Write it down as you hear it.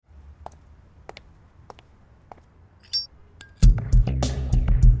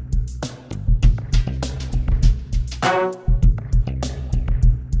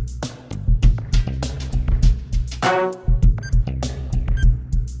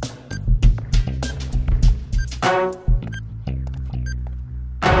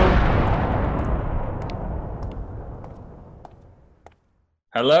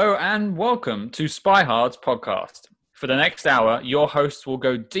Hello and welcome to Spy Hard's podcast. For the next hour, your hosts will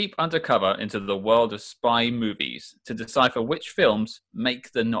go deep undercover into the world of spy movies to decipher which films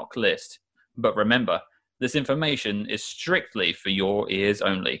make the knock list. But remember, this information is strictly for your ears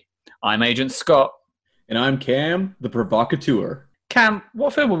only. I'm Agent Scott. And I'm Cam, the provocateur. Cam,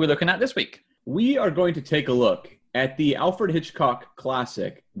 what film are we looking at this week? We are going to take a look at the Alfred Hitchcock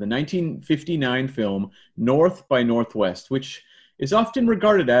classic, the 1959 film North by Northwest, which is often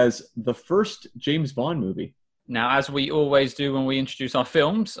regarded as the first James Bond movie. Now, as we always do when we introduce our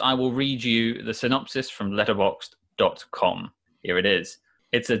films, I will read you the synopsis from letterboxd.com. Here it is.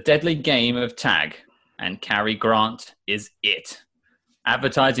 It's a deadly game of tag, and Cary Grant is it.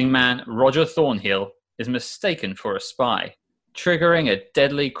 Advertising man Roger Thornhill is mistaken for a spy, triggering a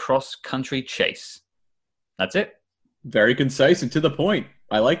deadly cross-country chase. That's it. Very concise and to the point.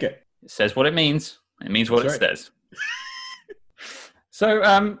 I like it. It says what it means. It means what it says.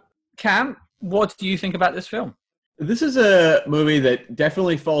 So, Cam, what do you think about this film? This is a movie that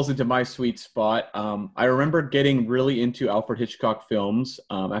definitely falls into my sweet spot. I remember getting really into Alfred Hitchcock films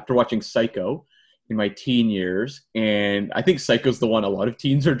after watching Psycho in my teen years. And I think Psycho's the one a lot of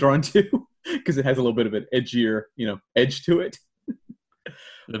teens are drawn to because it has a little bit of an edgier, edge to it. A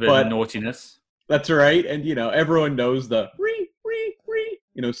little bit of naughtiness. That's right. And, everyone knows the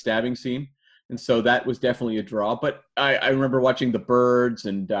stabbing scene. And so that was definitely a draw. But I remember watching The Birds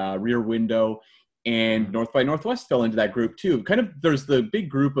and Rear Window, and North by Northwest fell into that group too. Kind of, there's the big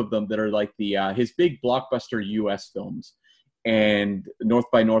group of them that are like his big blockbuster U.S. films. And North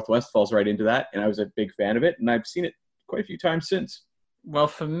by Northwest falls right into that. And I was a big fan of it. And I've seen it quite a few times since. Well,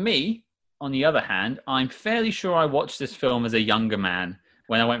 for me, on the other hand, I'm fairly sure I watched this film as a younger man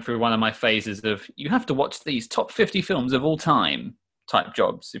when I went through one of my phases of, you have to watch these top 50 films of all time type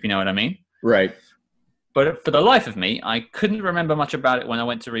jobs, if you know what I mean. Right. But for the life of me, I couldn't remember much about it when I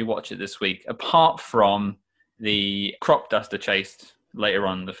went to rewatch it this week, apart from the crop duster chase later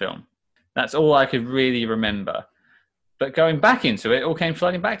on in the film. That's all I could really remember. But going back into it, all came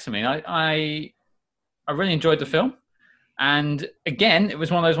flooding back to me. I really enjoyed the film. And again, it was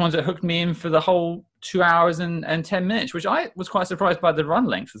one of those ones that hooked me in for the whole 2 hours and 10 minutes, which I was quite surprised by the run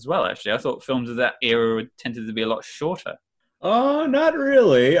length as well, actually. I thought films of that era tended to be a lot shorter. Oh, not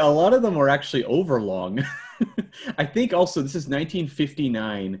really. A lot of them were actually overlong. I think also this is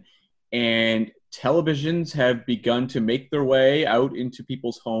 1959, and televisions have begun to make their way out into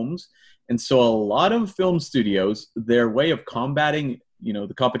people's homes. And so a lot of film studios, their way of combating,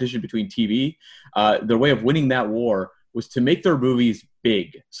 the competition between TV, their way of winning that war was to make their movies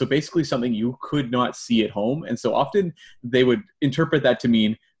big. So basically something you could not see at home. And so often they would interpret that to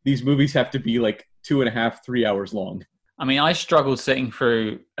mean these movies have to be like 2.5, 3 hours long. I mean, I struggled sitting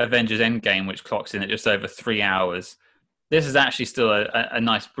through Avengers Endgame, which clocks in at just over 3 hours. This is actually still a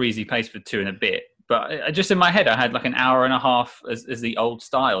nice breezy pace for 2 and a bit. But just in my head, I had like an hour and a half as the old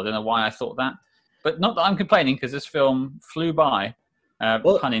style. I don't know why I thought that. But not that I'm complaining, because this film flew by,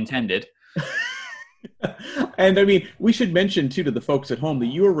 pun intended. And I mean, we should mention too to the folks at home that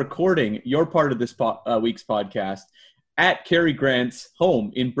you are recording your part of this week's podcast at Cary Grant's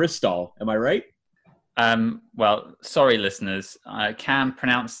home in Bristol. Am I right? Well, sorry, listeners. Cam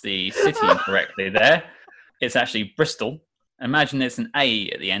pronounced the city incorrectly there. It's actually Bristol. Imagine it's an A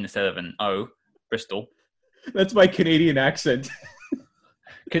at the end instead of an O. Bristol. That's my Canadian accent.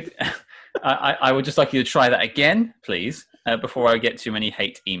 I would just like you to try that again, please, before I get too many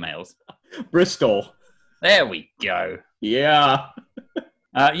hate emails. Bristol. There we go. Yeah.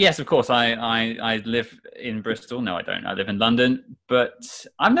 Yes, of course. I live in Bristol. No, I don't. I live in London, but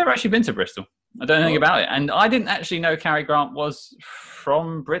I've never actually been to Bristol. I don't know anything about it. And I didn't actually know Cary Grant was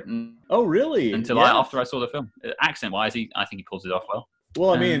from Britain. Oh, really? Until after I saw the film. Accent-wise, I think he pulls it off well.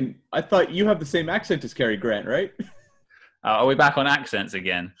 Well, I mean, I thought you have the same accent as Cary Grant, right? Are we back on accents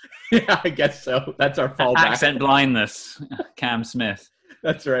again? Yeah, I guess so. That's our fallback. Accent blindness, Cam Smith.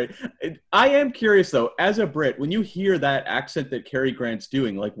 That's right. I am curious, though, as a Brit, when you hear that accent that Cary Grant's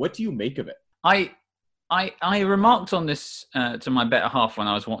doing, like, what do you make of it? I remarked on this to my better half when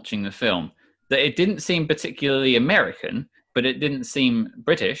I was watching the film, that it didn't seem particularly American, but it didn't seem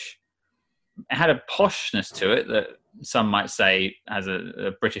British. It had a poshness to it that some might say has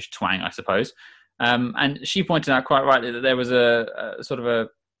a British twang, I suppose. And she pointed out quite rightly that there was a sort of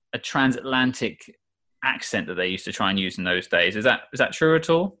a transatlantic accent that they used to try and use in those days. Is that true at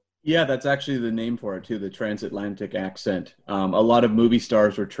all? Yeah, that's actually the name for it too, the transatlantic accent. A lot of movie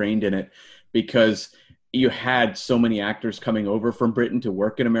stars were trained in it because you had so many actors coming over from Britain to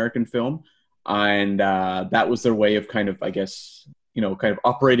work in American film. And that was their way of kind of, I guess, kind of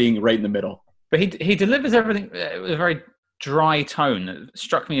operating right in the middle. But he delivers everything with a very dry tone that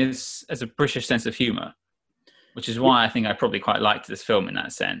struck me as a British sense of humour, which is why I think I probably quite liked this film in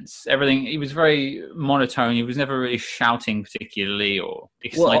that sense. Everything, he was very monotone. He was never really shouting particularly or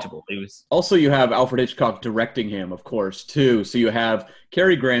excitable. He was also, you have Alfred Hitchcock directing him, of course, too. So you have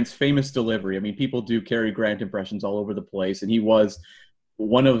Cary Grant's famous delivery. I mean, people do Cary Grant impressions all over the place, and he was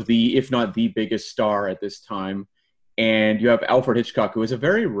one of the, if not the biggest star at this time. And you have Alfred Hitchcock, who has a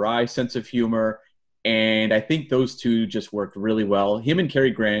very wry sense of humor, and I think those two just worked really well. Him and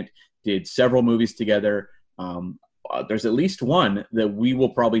Cary Grant did several movies together. There's at least one that we will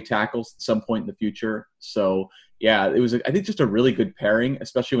probably tackle at some point in the future. So yeah, it was, I think, just a really good pairing,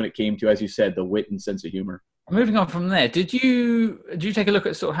 especially when it came to, as you said, the wit and sense of humor. Moving on from there, did you take a look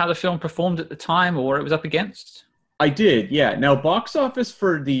at sort of how the film performed at the time or what it was up against? I did, yeah. Now, box office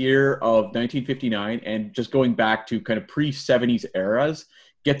for the year of 1959, and just going back to kind of pre-70s eras,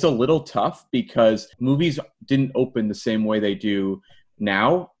 gets a little tough because movies didn't open the same way they do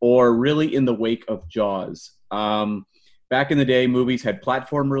now, or really in the wake of Jaws. Back in the day, movies had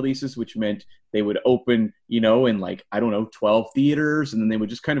platform releases, which meant they would open, in 12 theaters, and then they would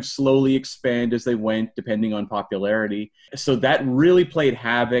just kind of slowly expand as they went, depending on popularity. So that really played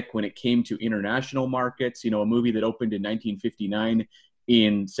havoc when it came to international markets. A movie that opened in 1959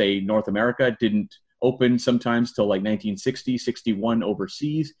 in, say, North America didn't open sometimes till like 1960, 61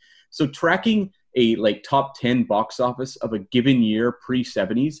 overseas. So tracking a top 10 box office of a given year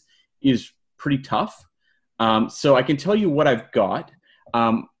pre-70s is pretty tough. So I can tell you what I've got.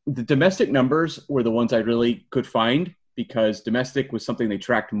 The domestic numbers were the ones I really could find because domestic was something they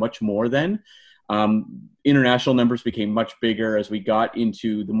tracked much more then. International numbers became much bigger as we got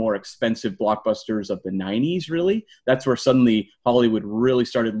into the more expensive blockbusters of the 90s, really. That's where suddenly Hollywood really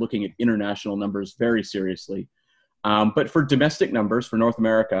started looking at international numbers very seriously. But for domestic numbers, for North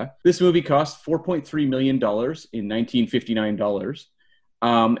America, this movie cost $4.3 million in 1959 dollars.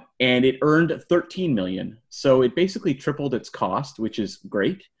 And it earned $13 million. So it basically tripled its cost, which is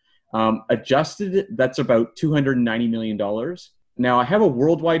great. Adjusted, that's about $290 million. Now, I have a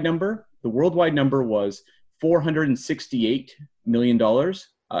worldwide number. The worldwide number was $468 million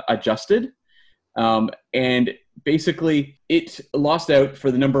adjusted. And basically, it lost out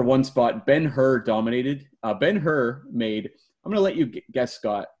for the number one spot. Ben-Hur dominated. Ben-Hur made, I'm going to let you guess,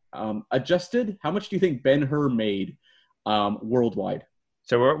 Scott. Adjusted, how much do you think Ben-Hur made worldwide?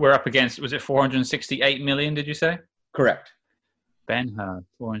 So we're up against, was it 468 million, did you say? Correct. Ben-Hur,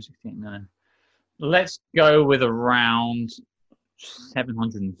 468 million. Let's go with around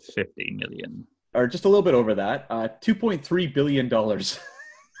 750 million. Or just a little bit over that. $2.3 billion.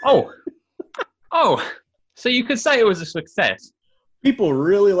 Oh, so you could say it was a success. People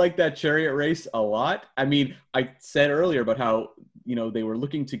really like that chariot race a lot. I mean, I said earlier about how, they were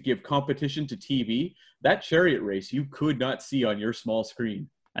looking to give competition to TV. That chariot race you could not see on your small screen.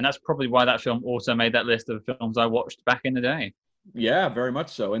 And that's probably why that film also made that list of films I watched back in the day. Yeah, very much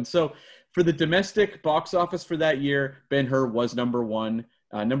so. And so for the domestic box office for that year, Ben-Hur was number one.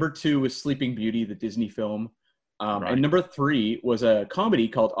 Number two was Sleeping Beauty, the Disney film. Right. And number three was a comedy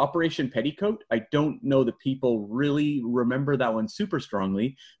called Operation Petticoat. I don't know that people really remember that one super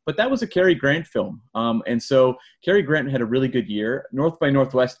strongly, but that was a Cary Grant film. And so Cary Grant had a really good year. North by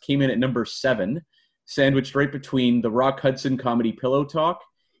Northwest came in at number 7, sandwiched right between the Rock Hudson comedy Pillow Talk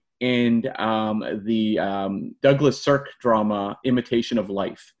and the Douglas Sirk drama Imitation of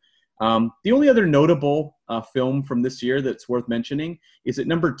Life. The only other notable film from this year that's worth mentioning is at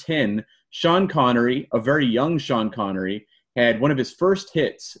number 10, Sean Connery, a very young Sean Connery, had one of his first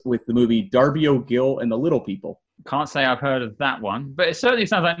hits with the movie Darby O'Gill and the Little People. Can't say I've heard of that one, but it certainly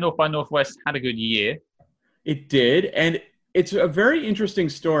sounds like North by Northwest had a good year. It did, and it's a very interesting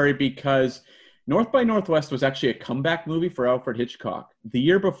story because North by Northwest was actually a comeback movie for Alfred Hitchcock. The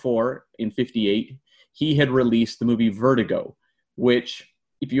year before, in 58, he had released the movie Vertigo, which,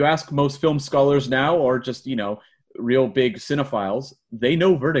 if you ask most film scholars now, or just, real big cinephiles, they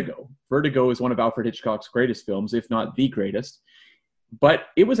know Vertigo. Vertigo is one of Alfred Hitchcock's greatest films, if not the greatest. But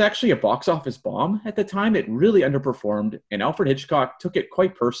it was actually a box office bomb at the time. It really underperformed, and Alfred Hitchcock took it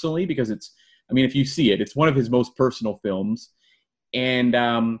quite personally because if you see it, it's one of his most personal films.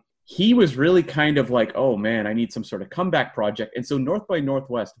 And he was really kind of like, oh man, I need some sort of comeback project. And so North by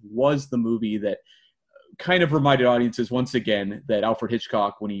Northwest was the movie that kind of reminded audiences once again that Alfred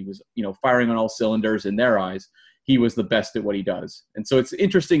Hitchcock, when he was, firing on all cylinders in their eyes, he was the best at what he does. And so it's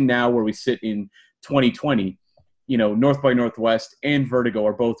interesting now where we sit in 2020, North by Northwest and Vertigo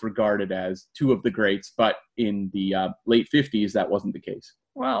are both regarded as two of the greats, but in the late 50s, that wasn't the case.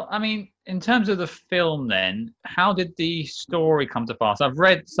 Well, in terms of the film then, how did the story come to pass? I've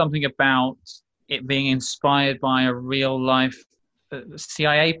read something about it being inspired by a real life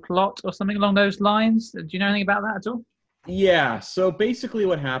CIA plot or something along those lines. Do you know anything about that at all? Yeah, so basically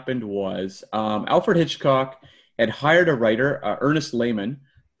what happened was Alfred Hitchcock had hired a writer, Ernest Lehman,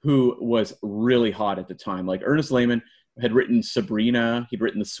 who was really hot at the time. Like Ernest Lehman had written Sabrina, he'd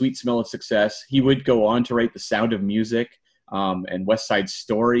written The Sweet Smell of Success. He would go on to write The Sound of Music and West Side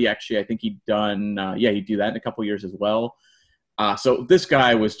Story. Actually, I think he'd done, he'd do that in a couple years as well. So this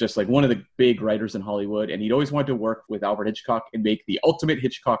guy was just like one of the big writers in Hollywood, and he'd always wanted to work with Alfred Hitchcock and make the ultimate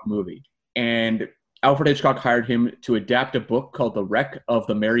Hitchcock movie. And Alfred Hitchcock hired him to adapt a book called The Wreck of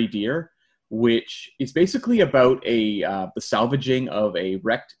the Mary Dear, which is basically about the salvaging of a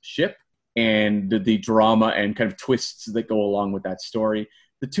wrecked ship and the drama and kind of twists that go along with that story.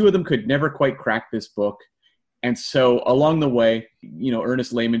 The two of them could never quite crack this book. And so along the way,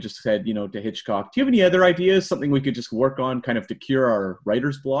 Ernest Lehman just said, to Hitchcock, do you have any other ideas, something we could just work on kind of to cure our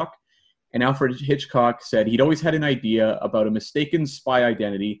writer's block? And Alfred Hitchcock said he'd always had an idea about a mistaken spy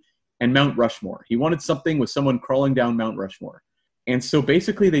identity and Mount Rushmore. He wanted something with someone crawling down Mount Rushmore. And so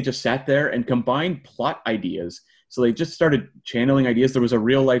basically they just sat there and combined plot ideas. So they just started channeling ideas. There was a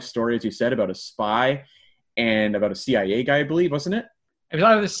real life story, as you said, about a spy and about a CIA guy, I believe, wasn't it? It was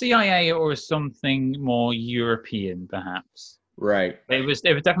either the CIA or something more European, perhaps. Right. It was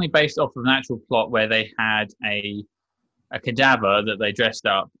definitely based off of an actual plot where they had a cadaver that they dressed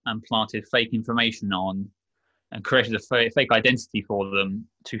up and planted fake information on and created a fake identity for them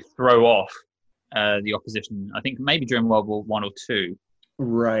to throw off the opposition, I think maybe during World War I or II.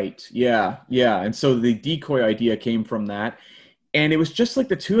 Right. Yeah. And so the decoy idea came from that. And it was just like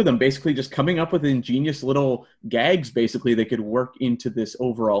the two of them basically just coming up with ingenious little gags, basically, they could work into this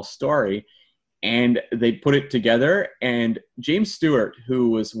overall story. And they put it together. And James Stewart, who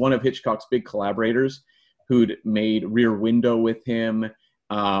was one of Hitchcock's big collaborators, who'd made Rear Window with him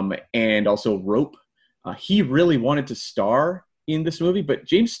and also Rope, he really wanted to star in this movie. But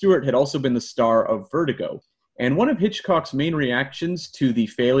James Stewart had also been the star of Vertigo. And one of Hitchcock's main reactions to the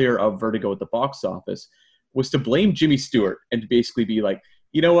failure of Vertigo at the box office was to blame Jimmy Stewart and to basically be like,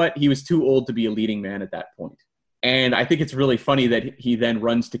 you know what? He was too old to be a leading man at that point. And I think it's really funny that he then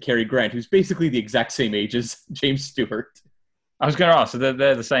runs to Cary Grant, who's basically the exact same age as James Stewart. I was going to ask, so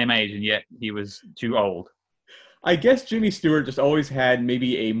they're the same age, and yet he was too old. I guess Jimmy Stewart just always had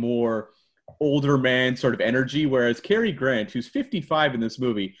maybe a more older man sort of energy, whereas Cary Grant, who's 55 in this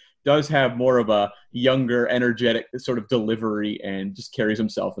movie, does have more of a younger, energetic sort of delivery and just carries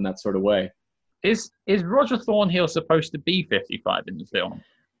himself in that sort of way. Is Roger Thornhill supposed to be 55 in the film?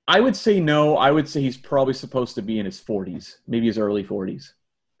 I would say no. I would say he's probably supposed to be in his 40s, maybe his early 40s.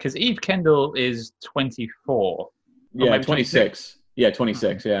 Because Eve Kendall is 24. Yeah, 26. Yeah,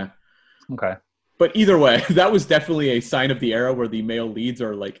 26, yeah. Okay. But either way, that was definitely a sign of the era where the male leads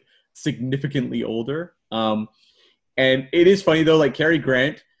are like significantly older. And it is funny though, like Cary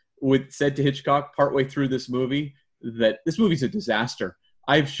Grant said to Hitchcock partway through this movie that this movie's a disaster.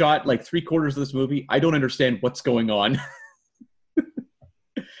 I've shot like 3/4 of this movie. I don't understand what's going on.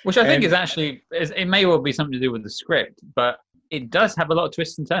 Which I think is actually, it may well be something to do with the script, but it does have a lot of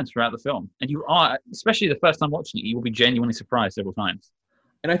twists and turns throughout the film. And you are, especially the first time watching it, you will be genuinely surprised several times.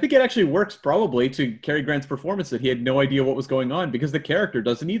 And I think it actually works probably to Cary Grant's performance that he had no idea what was going on because the character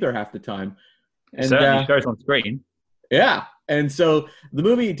doesn't either half the time. And certainly shows on screen. Yeah. And so the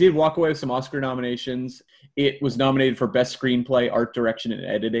movie did walk away with some Oscar nominations. It was nominated for Best Screenplay, Art Direction, and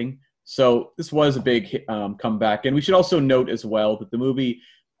Editing. So this was a big comeback. And we should also note as well that the movie,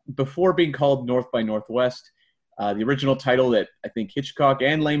 before being called North by Northwest, the original title that I think Hitchcock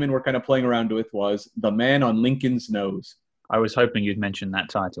and Lehman were kind of playing around with was The Man on Lincoln's Nose. I was hoping you'd mention that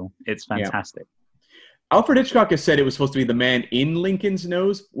title. It's fantastic. Yeah. Alfred Hitchcock has said it was supposed to be The Man in Lincoln's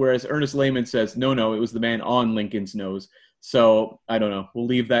Nose, whereas Ernest Lehman says, no, it was The Man on Lincoln's Nose. So I don't know. We'll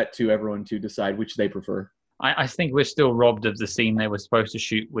leave that to everyone to decide which they prefer. I think we're still robbed of the scene they were supposed to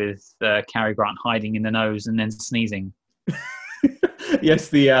shoot with Cary Grant hiding in the nose and then sneezing. Yes,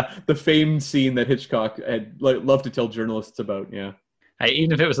 the famed scene that Hitchcock had loved to tell journalists about. Yeah. Hey,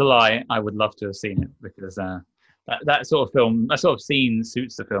 even if it was a lie, I would love to have seen it because that sort of scene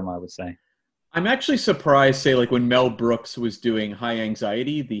suits the film, I would say. I'm actually surprised, say, like when Mel Brooks was doing High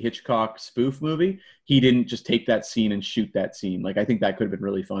Anxiety, the Hitchcock spoof movie, he didn't just take that scene and shoot that scene. Like, I think that could have been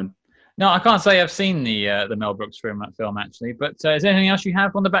really fun. No, I can't say I've seen the Mel Brooks film actually, but is there anything else you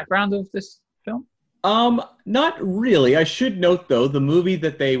have on the background of this film? Not really. I should note, though, the movie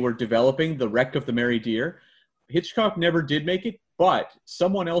that they were developing, The Wreck of the Mary Dear, Hitchcock never did make it, but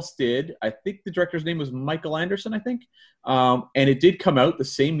someone else did. I think the director's name was Michael Anderson, I think. And it did come out the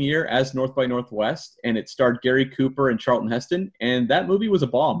same year as North by Northwest, and it starred Gary Cooper and Charlton Heston, and that movie was a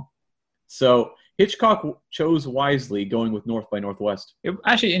bomb. So Hitchcock chose wisely going with North by Northwest. It's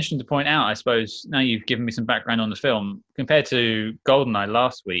actually interesting to point out, I suppose, now you've given me some background on the film, compared to GoldenEye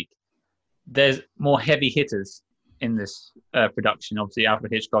last week, there's more heavy hitters in this production. Obviously,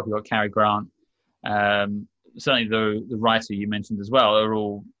 Alfred Hitchcock, you've got Cary Grant, certainly the writer you mentioned as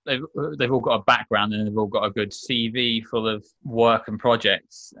well, they've all got a background and they've all got a good CV full of work and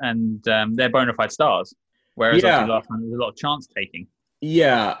projects, and they're bona fide stars. Whereas obviously last time there was a lot of chance taking.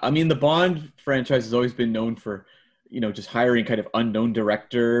 Yeah, I mean, the Bond franchise has always been known for, just hiring kind of unknown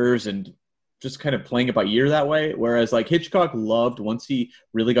directors and just kind of playing it by ear that way. Whereas like Hitchcock once he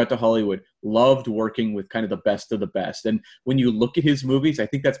really got to Hollywood, loved working with kind of the best of the best. And when you look at his movies, I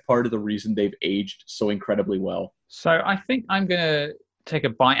think that's part of the reason they've aged so incredibly well. So I think I'm going to take a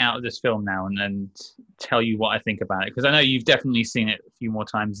bite out of this film now and tell you what I think about it, because I know you've definitely seen it a few more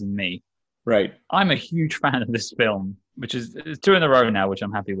times than me. Right. I'm a huge fan of this film, which is 2 in a row now, which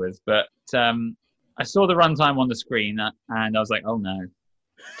I'm happy with. But I saw the runtime on the screen and I was like, oh no,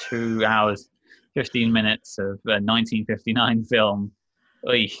 2 hours, 15 minutes of a 1959 film.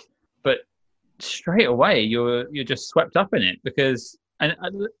 Oy. But straight away, you're just swept up in it because, and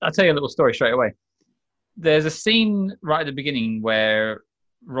I'll tell you a little story straight away. There's a scene right at the beginning where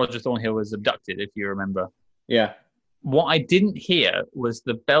Roger Thornhill was abducted, if you remember. Yeah. What I didn't hear was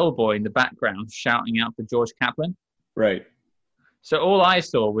the bellboy in the background shouting out for George Kaplan. Right. So all I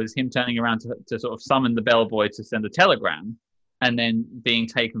saw was him turning around to sort of summon the bellboy to send a telegram, and then being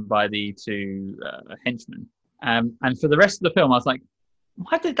taken by the 2 henchmen. And for the rest of the film, I was like,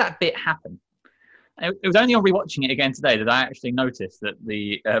 why did that bit happen? It was only on rewatching it again today that I actually noticed that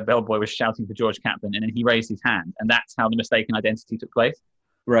the bellboy was shouting for George Kaplan, and then he raised his hand, and that's how the mistaken identity took place.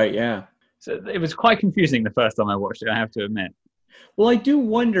 Right, yeah. So it was quite confusing the first time I watched it, I have to admit. Well, I do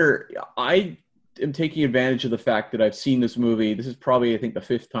wonder, I am taking advantage of the fact that I've seen this movie. This is probably, I think, the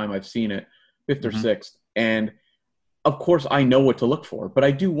 5th time I've seen it, 5th or 6th. And of course, I know what to look for, but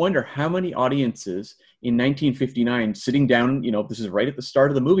I do wonder how many audiences in 1959 sitting down, this is right at the start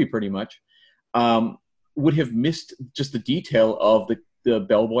of the movie pretty much, would have missed just the detail of the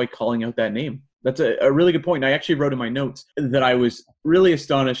bellboy calling out that name. That's a really good point. And I actually wrote in my notes that I was really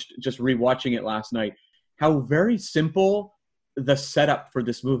astonished just rewatching it last night, how very simple the setup for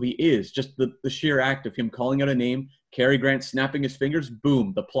this movie is. Just the sheer act of him calling out a name, Cary Grant snapping his fingers,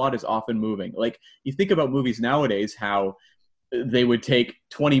 boom, the plot is off and moving. Like, you think about movies nowadays, how they would take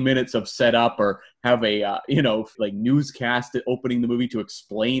 20 minutes of setup or have a, newscast opening the movie to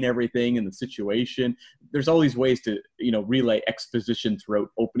explain everything and the situation. There's all these ways to, relay exposition throughout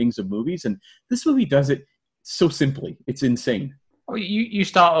openings of movies. And this movie does it so simply. It's insane. Well, you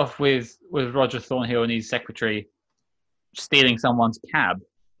start off with Roger Thornhill and his secretary stealing someone's cab.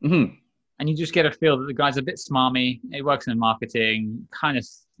 Mm-hmm. And you just get a feel that the guy's a bit smarmy. He works in marketing, kind of,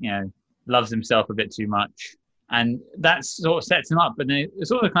 loves himself a bit too much. And that sort of sets him up. But then it's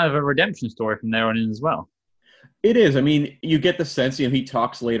sort of kind of a redemption story from there on in as well. It is. I mean, you get the sense, he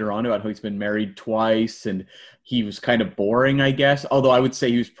talks later on about how he's been married twice and he was kind of boring, I guess. Although I would say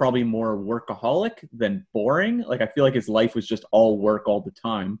he was probably more workaholic than boring. Like, I feel like his life was just all work all the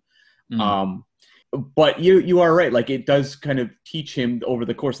time. Mm. But you are right. Like, it does kind of teach him over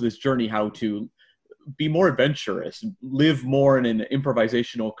the course of this journey how to be more adventurous, live more in an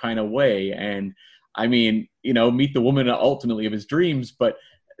improvisational kind of way. And I mean, meet the woman ultimately of his dreams. But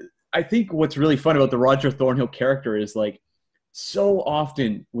I think what's really fun about the Roger Thornhill character is, like, so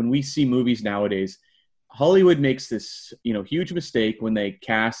often when we see movies nowadays, Hollywood makes this, huge mistake when they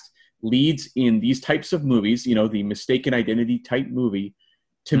cast leads in these types of movies, the mistaken identity type movie,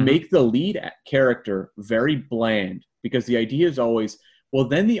 to make the lead character very bland, because the idea is always, well,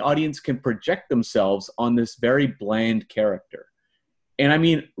 then the audience can project themselves on this very bland character. And I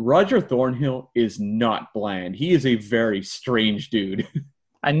mean, Roger Thornhill is not bland. He is a very strange dude.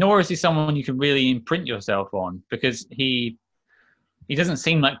 And nor is he someone you can really imprint yourself on, because he doesn't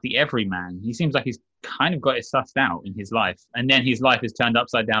seem like the everyman. He seems like he's kind of got it sussed out in his life. And then his life is turned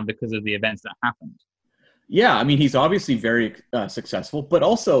upside down because of the events that happened. Yeah, I mean, he's obviously very successful, but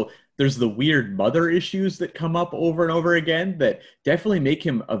also there's the weird mother issues that come up over and over again that definitely make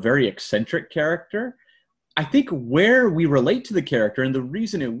him a very eccentric character. I think where we relate to the character and the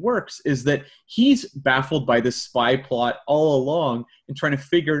reason it works is that he's baffled by this spy plot all along and trying to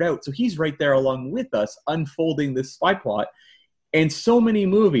figure it out. So he's right there along with us unfolding this spy plot. And so many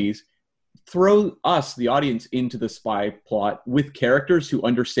movies throw us, the audience, into the spy plot with characters who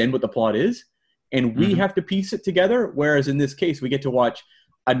understand what the plot is. And we have to piece it together. Whereas in this case, we get to watch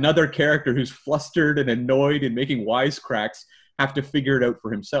another character who's flustered and annoyed and making wisecracks have to figure it out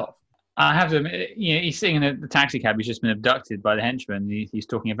for himself. I have to admit, he's sitting in the taxi cab. He's just been abducted by the henchman. He's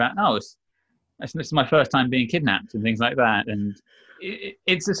talking about, no, this is my first time being kidnapped and things like that. And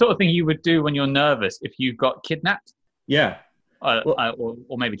it's the sort of thing you would do when you're nervous if you got kidnapped. Yeah. Or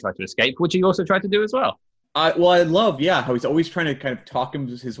maybe try to escape, which he also tried to do as well. I love, how he's always trying to kind of talk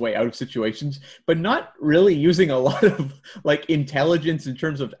his way out of situations, but not really using a lot of like intelligence in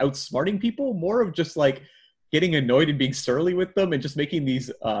terms of outsmarting people, more of just like getting annoyed and being surly with them and just making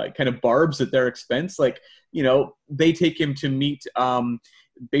these kind of barbs at their expense. Like, they take him to meet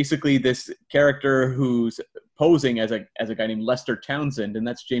basically this character who's posing as a guy named Lester Townsend, and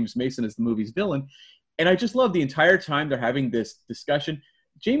that's James Mason as the movie's villain. And I just love the entire time they're having this discussion.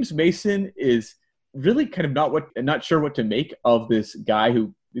 James Mason is really kind of not sure what to make of this guy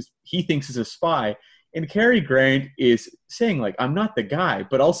who he thinks is a spy. And Cary Grant is saying, like, I'm not the guy,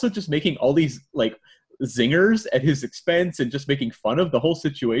 but also just making all these, like, zingers at his expense and just making fun of the whole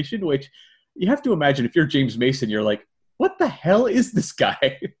situation, which you have to imagine if you're James Mason, you're like, what the hell is this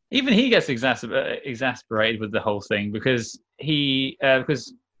guy? Even he gets exasperated with the whole thing because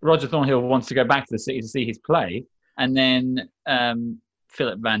because Roger Thornhill wants to go back to the city to see his play, and then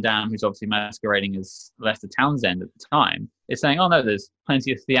Philip Van Damme, who's obviously masquerading as Lester Townsend at the time, is saying, oh no, there's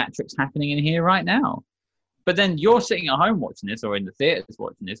plenty of theatrics happening in here right now. But then you're sitting at home watching this, or in the theaters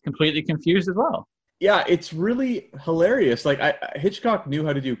watching this, completely confused as well. Yeah, it's really hilarious. Like, Hitchcock knew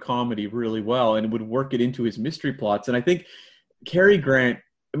how to do comedy really well and would work it into his mystery plots. And I think Cary Grant,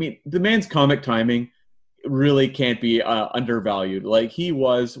 the man's comic timing really can't be undervalued. Like, he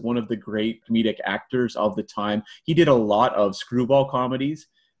was one of the great comedic actors of the time. He did a lot of screwball comedies.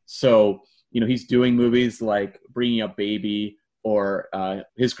 So, he's doing movies like Bringing Up Baby or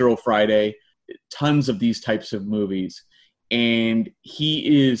His Girl Friday, tons of these types of movies. And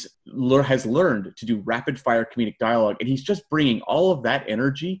he has learned to do rapid fire comedic dialogue. And he's just bringing all of that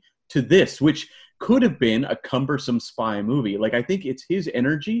energy to this, which could have been a cumbersome spy movie. Like, I think it's his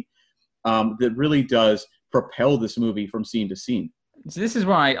energy that really does propel this movie from scene to scene. So this is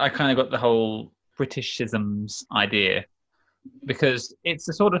why I kind of got the whole Britishisms idea, because it's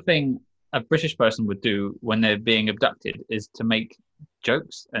the sort of thing a British person would do when they're being abducted, is to make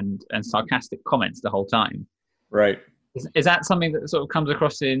jokes and sarcastic comments the whole time. Right. Is that something that sort of comes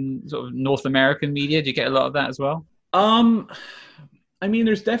across in sort of North American media? Do you get a lot of that as well?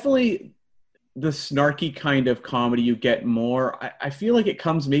 There's definitely the snarky kind of comedy you get more. I feel like it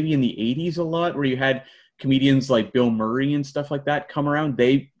comes maybe in the 80s a lot, where you had comedians like Bill Murray and stuff like that come around.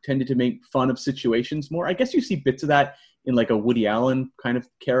 They tended to make fun of situations more. I guess you see bits of that in like a Woody Allen kind of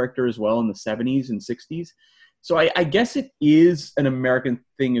character as well in the 70s and 60s. So I guess it is an American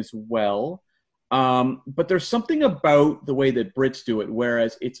thing as well. But there's something about the way that Brits do it,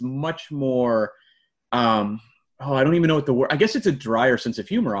 whereas it's much more, I don't even know what the word, I guess it's a drier sense of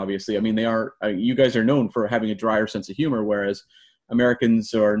humor, obviously. You guys are known for having a drier sense of humor, whereas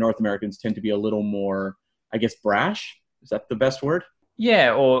Americans or North Americans tend to be a little more, I guess, brash. Is that the best word?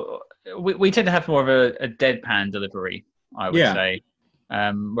 Yeah, or we tend to have more of a deadpan delivery, I would say.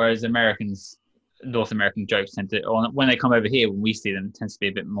 Whereas North American jokes tend to, or when they come over here, when we see them, it tends to be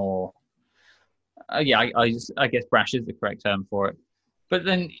a bit more, I guess brash is the correct term for it. But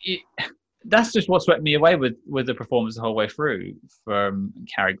then that's just what swept me away with the performance the whole way through from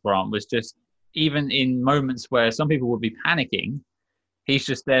Cary Grant, was just, even in moments where some people would be panicking, he's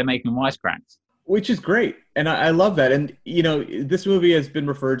just there making wisecracks. Which is great. And I love that. And, this movie has been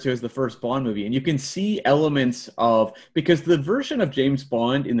referred to as the first Bond movie. And you can see elements of, because the version of James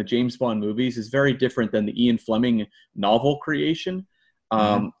Bond in the James Bond movies is very different than the Ian Fleming novel creation.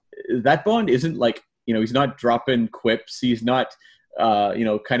 That Bond isn't like, he's not dropping quips. He's not,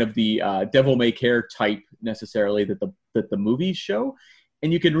 kind of the devil may care type necessarily that the movies show.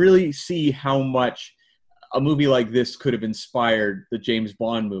 And you can really see how much a movie like this could have inspired the James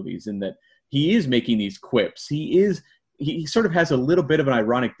Bond movies, in that he is making these quips. He sort of has a little bit of an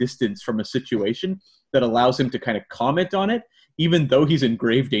ironic distance from a situation that allows him to kind of comment on it, even though he's in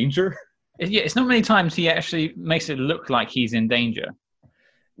grave danger. Yeah, it's not many times he actually makes it look like he's in danger.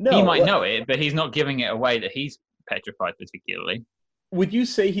 No, he might know it, but he's not giving it away that he's petrified particularly. Would you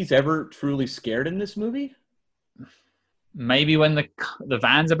say he's ever truly scared in this movie? Maybe when the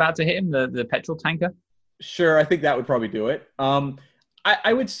van's about to hit him, the petrol tanker. Sure, I think that would probably do it.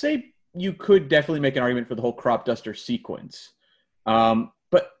 I would say you could definitely make an argument for the whole crop duster sequence.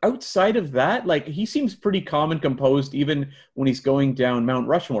 But outside of that, like, he seems pretty calm and composed even when he's going down Mount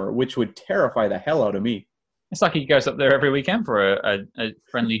Rushmore, which would terrify the hell out of me. It's like he goes up there every weekend for a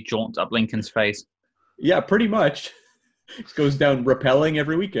friendly jaunt up Lincoln's Face. Yeah, pretty much. Just goes down rappelling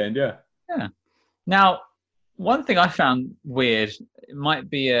every weekend, yeah. Yeah. Now, one thing I found weird, it might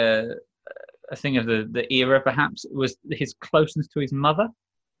be a a thing of the era, perhaps, was his closeness to his mother.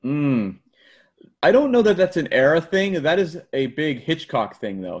 Mm. I don't know that that's an era thing. That is a big Hitchcock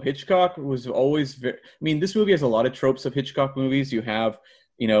thing, though. Hitchcock was always I mean, this movie has a lot of tropes of Hitchcock movies. You have,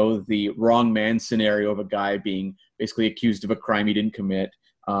 the wrong man scenario of a guy being basically accused of a crime he didn't commit.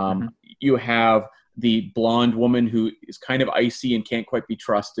 You have the blonde woman who is kind of icy and can't quite be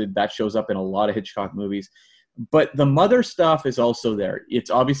trusted. That shows up in a lot of Hitchcock movies. But the mother stuff is also there. It's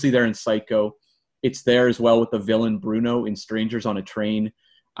obviously there in Psycho. It's there as well with the villain Bruno in Strangers on a Train.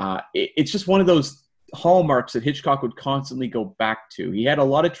 It's just one of those hallmarks that Hitchcock would constantly go back to. He had a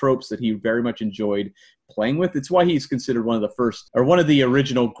lot of tropes that he very much enjoyed playing with. It's why he's considered one of the first, or one of the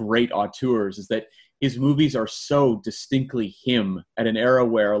original great auteurs, is that his movies are so distinctly him at an era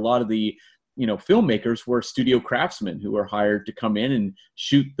where a lot of the filmmakers were studio craftsmen who were hired to come in and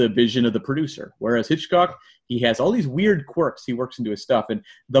shoot the vision of the producer. Whereas Hitchcock, he has all these weird quirks he works into his stuff. And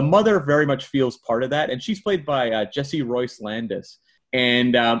the mother very much feels part of that. And she's played by Jessie Royce Landis.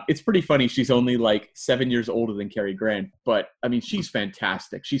 And it's pretty funny. She's only like 7 years older than Cary Grant. But, I mean, she's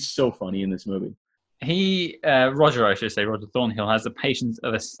fantastic. She's so funny in this movie. Roger Thornhill, has the patience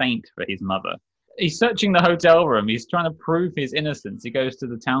of a saint for his mother. He's searching the hotel room. He's trying to prove his innocence. He goes to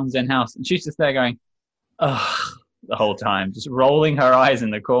the Townsend house, and she's just there going, ugh, the whole time, just rolling her eyes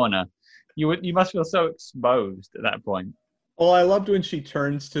in the corner. You must feel so exposed at that point. Well, I loved when she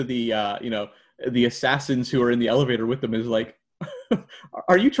turns to the assassins who are in the elevator with them, is like,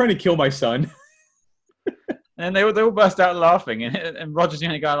 are you trying to kill my son? And they all burst out laughing, and Roger's the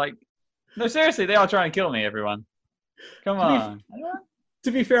only guy like, no, seriously, they are trying to kill me, everyone. Come on. To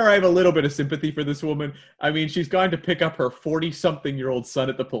be fair, I have a little bit of sympathy for this woman. I mean, she's gone to pick up her 40-something-year-old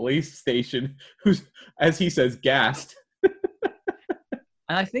son at the police station, who's, as he says, gassed.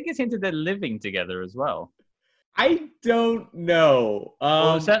 And I think it's hinted they're living together as well. I don't know.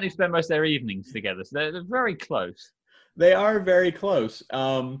 Well, they certainly spend most of their evenings together, so they're very close. They are very close.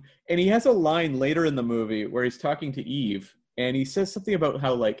 And he has a line later in the movie where he's talking to Eve, and he says something about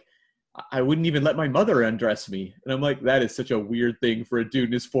how, like, I wouldn't even let my mother undress me. And I'm like, that is such a weird thing for a dude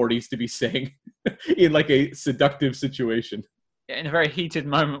in his 40s to be saying in like a seductive situation. In a very heated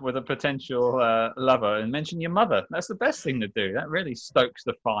moment with a potential lover, and mention your mother. That's the best thing to do. That really stokes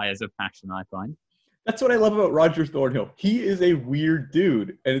the fires of passion, I find. That's what I love about Roger Thornhill. He is a weird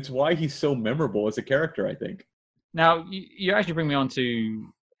dude, and it's why he's so memorable as a character, I think. Now, you actually bring me on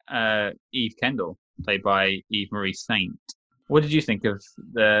to Eve Kendall, played by Eve Marie Saint. What did you think of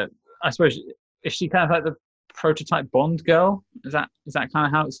I suppose, is she kind of like the prototype Bond girl? Is that kind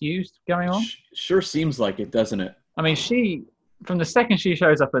of how it's used going on? Sure seems like it, doesn't it? I mean, from the second she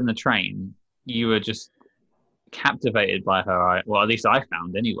shows up in the train, you were just captivated by her. Well, at least I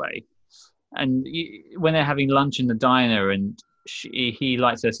found anyway. And when they're having lunch in the diner and he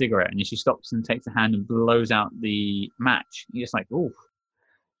lights her cigarette and she stops and takes a hand and blows out the match, you're just like, ooh,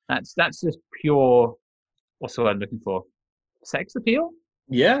 that's just pure, what's the word I'm looking for? Sex appeal?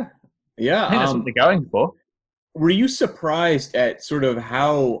 Yeah. I think that's what they're going for. Were you surprised at sort of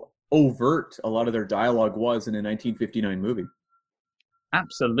how overt a lot of their dialogue was in a 1959 movie?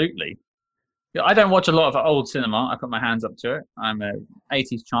 Absolutely. I don't watch a lot of old cinema. I put my hands up to it. I'm an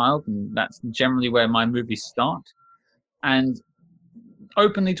 80s child, and that's generally where my movies start. And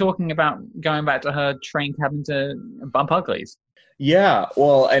openly talking about going back to her train cabin to bump uglies. Yeah,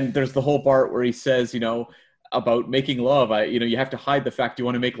 well, and there's the whole part where he says, about making love, you have to hide the fact you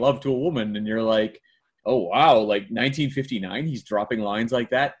want to make love to a woman, and you're like, oh wow, like 1959, he's dropping lines like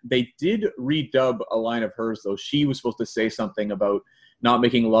that. They did redub a line of hers, though. She was supposed to say something about not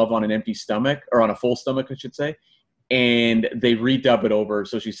making love on an empty stomach, or on a full stomach, I should say, and they redub it over,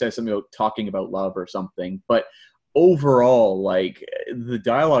 so she says something about talking about love or something. But overall, like, the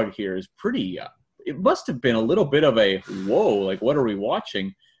dialogue here is pretty, it must have been a little bit of a, whoa, like, what are we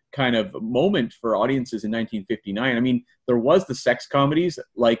watching kind of moment for audiences in 1959. I mean, there was the sex comedies,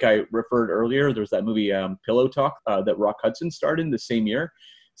 like I referred earlier. There's that movie Pillow Talk that Rock Hudson starred in the same year.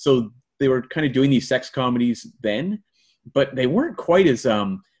 So they were kind of doing these sex comedies then, but they weren't quite as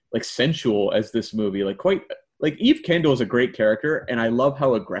like sensual as this movie. Like Eve Kendall is a great character, and I love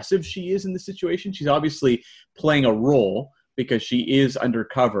how aggressive she is in this situation. She's obviously playing a role because she is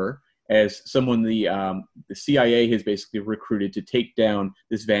undercover as someone the CIA has basically recruited to take down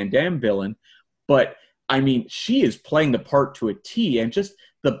this Van Damme villain. But, I mean, she is playing the part to a T, and just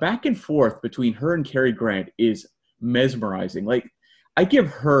the back and forth between her and Cary Grant is mesmerizing. Like, I give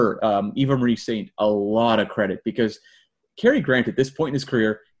her, Eva Marie Saint, a lot of credit, because Cary Grant at this point in his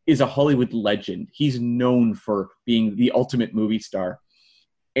career is a Hollywood legend. He's known for being the ultimate movie star.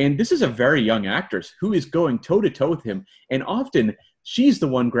 And this is a very young actress who is going toe-to-toe with him, and often she's the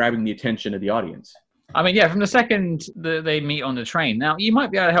one grabbing the attention of the audience. I mean, yeah, from the second they meet on the train. Now, you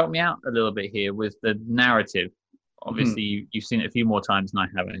might be able to help me out a little bit here with the narrative. Obviously, you've seen it a few more times than I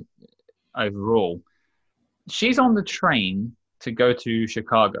haven't overall. She's on the train to go to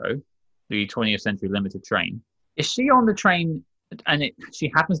Chicago, the 20th Century Limited train. Is she on the train and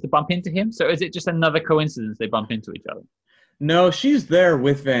she happens to bump into him? So is it just another coincidence they bump into each other? No, she's there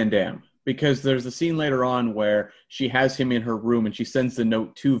with Van Damme. Because there's a scene later on where she has him in her room and she sends the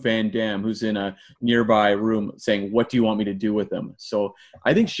note to Van Damme, who's in a nearby room, saying, "What do you want me to do with him?" So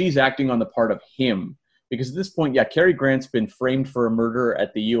I think she's acting on the part of him. Because at this point, yeah, Cary Grant's been framed for a murder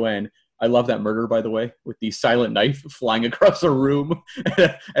at the UN. I love that murder, by the way, with the silent knife flying across a room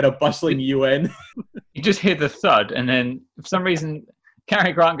at a bustling UN. You just hear the thud, and then for some reason,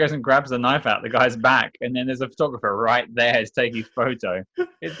 Cary Grant goes and grabs the knife out the guy's back, and then there's a photographer right there to take his photo.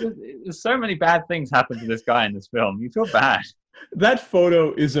 There's so many bad things happen to this guy in this film. You feel bad. That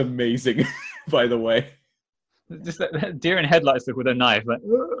photo is amazing, by the way. Just that deer in headlights look with a knife. Like,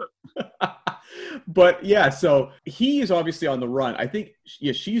 but yeah, so he is obviously on the run. I think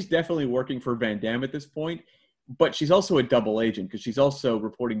she's definitely working for Van Damme at this point, but she's also a double agent because she's also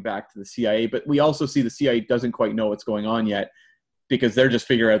reporting back to the CIA. But we also see the CIA doesn't quite know what's going on yet, because they're just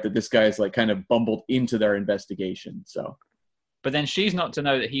figuring out that this guy's like kind of bumbled into their investigation. So, but then she's not to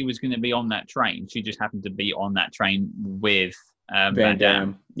know that he was going to be on that train. She just happened to be on that train with Van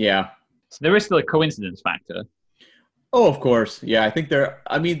Damme. Yeah. So there is still a coincidence factor. Oh, of course. Yeah, I think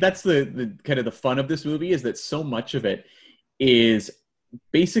that's the kind of the fun of this movie, is that so much of it is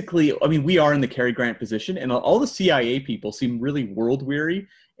basically, I mean, we are in the Cary Grant position, and all the CIA people seem really world weary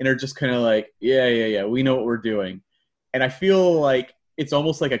and are just kind of like, yeah, we know what we're doing. And I feel like it's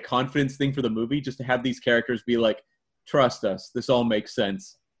almost like a confidence thing for the movie, just to have these characters be like, trust us, this all makes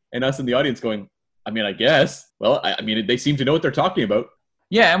sense. And us in the audience going, I mean, I guess. Well, I mean, they seem to know what they're talking about.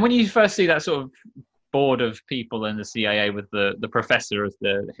 Yeah, and when you first see that sort of board of people in the CIA with the professor as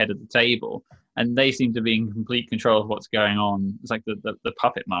the head of the table, and they seem to be in complete control of what's going on. It's like the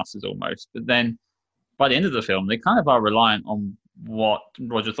puppet masters almost. But then by the end of the film, they kind of are reliant on what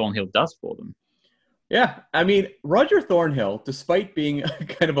Roger Thornhill does for them. Yeah, I mean, Roger Thornhill, despite being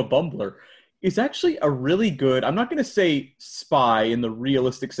kind of a bumbler, is actually a really good, I'm not going to say spy in the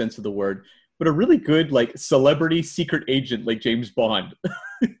realistic sense of the word, but a really good, like, celebrity secret agent like James Bond.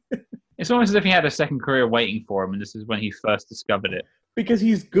 It's almost as if he had a second career waiting for him, and this is when he first discovered it. Because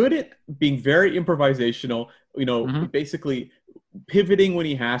he's good at being very improvisational, basically pivoting when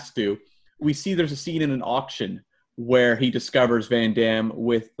he has to. We see there's a scene in an auction where he discovers Van Damme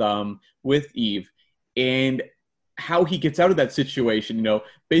with Eve, and how he gets out of that situation,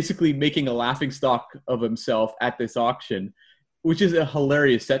 basically making a laughingstock of himself at this auction, which is a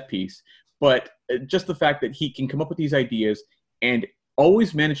hilarious set piece. But just the fact that he can come up with these ideas and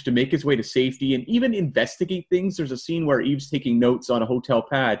always manage to make his way to safety and even investigate things. There's a scene where Eve's taking notes on a hotel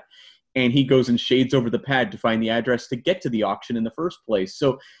pad, and he goes and shades over the pad to find the address to get to the auction in the first place.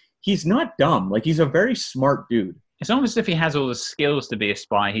 So he's not dumb. Like, he's a very smart dude. It's almost as if he has all the skills to be a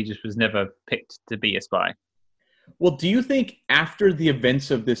spy. He just was never picked to be a spy. Well, do you think after the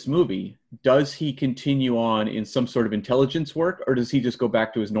events of this movie, does he continue on in some sort of intelligence work, or does he just go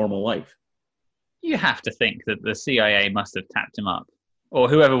back to his normal life? You have to think that the CIA must have tapped him up, or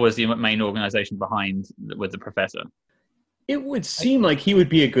whoever was the main organization behind with the professor. It would seem like he would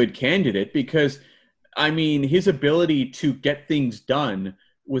be a good candidate because, I mean, his ability to get things done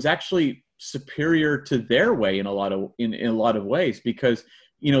was actually superior to their way in a lot of ways, because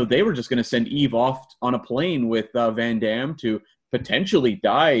they were just going to send Eve off on a plane with Van Damme to potentially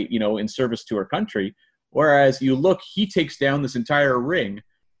die in service to her country, whereas he takes down this entire ring.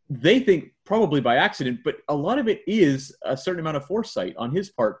 They think probably by accident, but a lot of it is a certain amount of foresight on his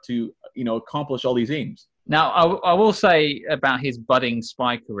part to accomplish all these aims. Now, I will say about his budding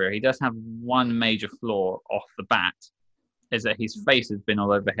spy career, he does have one major flaw off the bat, is that his face has been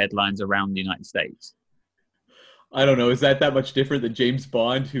all over headlines around the United States. I don't know. Is that much different than James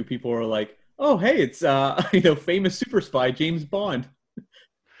Bond, who people are like, oh, hey, it's famous super spy James Bond?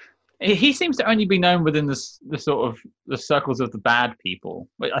 He seems to only be known within the sort of the circles of the bad people.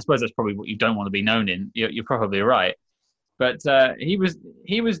 I suppose that's probably what you don't want to be known in. You're probably right, but he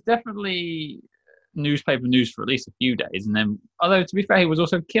was definitely newspaper news for at least a few days, and then, although to be fair, he was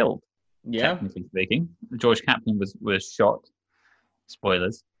also killed. Yeah, technically speaking, George Kaplan was shot.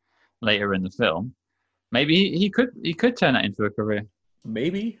 Spoilers later in the film. Maybe he could turn that into a career.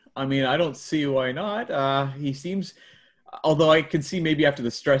 Maybe. I mean, I don't see why not. He seems, although I can see maybe after the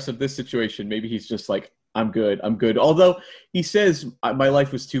stress of this situation, maybe he's just like, I'm good. I'm good. Although he says my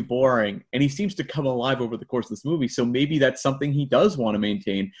life was too boring, and he seems to come alive over the course of this movie. So maybe that's something he does want to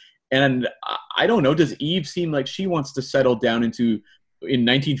maintain. And I don't know. Does Eve seem like she wants to settle down into in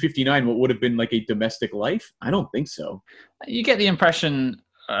 1959 what would have been like a domestic life? I don't think so. You get the impression,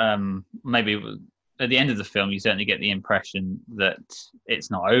 maybe at the end of the film, you certainly get the impression that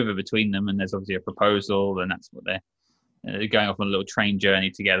it's not over between them, and there's obviously a proposal, and that's what they're going off on a little train journey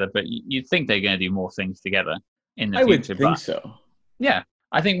together. But you'd think they're going to do more things together in the future. I would think so. Yeah,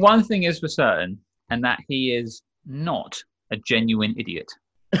 I think one thing is for certain, and that he is not a genuine idiot.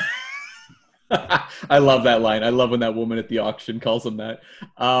 I love that line. I love when that woman at the auction calls him that.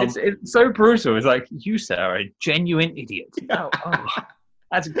 It's so brutal. It's like, you, sir, are a genuine idiot. Oh,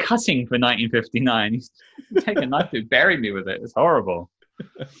 that's cutting for 1959. He's taking a knife to bury me with it. It's horrible.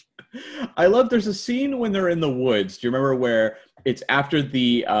 I love there's a scene when they're in the woods. Do you remember where it's after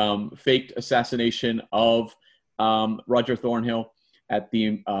the faked assassination of Roger Thornhill at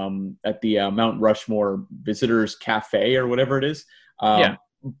the Mount Rushmore Visitors Cafe or whatever it is? Yeah.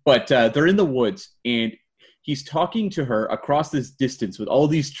 But they're in the woods, and he's talking to her across this distance with all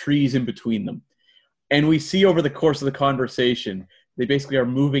these trees in between them. And we see over the course of the conversation, they basically are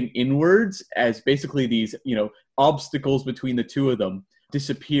moving inwards as basically these, obstacles between the two of them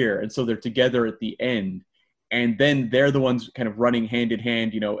disappear. And so they're together at the end. And then they're the ones kind of running hand in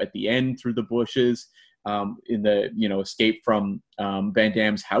hand, at the end through the bushes in the, escape from Van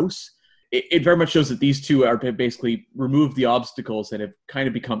Damme's house. It very much shows that these two are basically removed the obstacles and have kind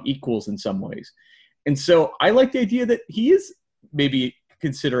of become equals in some ways. And so I like the idea that he is maybe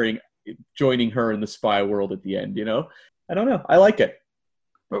considering joining her in the spy world at the end, I don't know. I like it.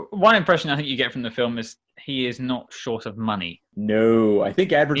 One impression I think you get from the film is he is not short of money. No, I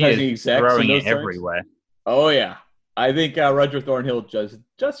think advertising execs throwing it everywhere. Oh, yeah. I think Roger Thornhill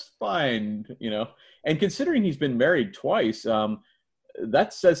just fine, And considering he's been married twice,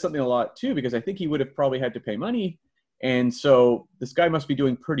 that says something a lot too, because I think he would have probably had to pay money. And so this guy must be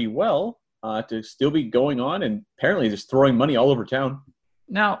doing pretty well to still be going on and apparently just throwing money all over town.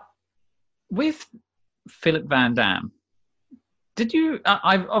 Now, with Philip Van Damme, did you,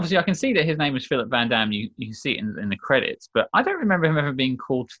 obviously I can see that his name is Philip Van Damme, you can see it in the credits, but I don't remember him ever being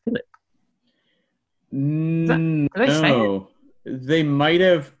called Philip. No, they might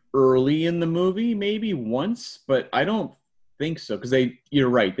have early in the movie, maybe once, but I don't think so, because you're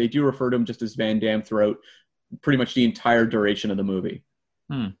right, they do refer to him just as Van Damme throughout pretty much the entire duration of the movie.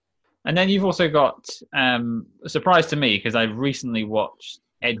 And then you've also got a surprise to me, because I recently watched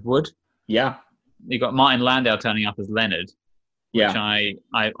Ed Wood. Yeah, you got Martin Landau turning up as Leonard, which I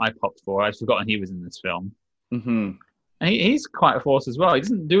popped for. I'd forgotten he was in this film. Mm-hmm. And he's quite a force as well. He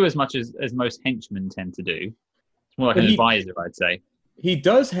doesn't do as much as most henchmen tend to do. It's more like an advisor, I'd say. He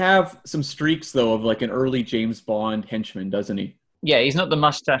does have some streaks, though, of like an early James Bond henchman, doesn't he? Yeah, he's not the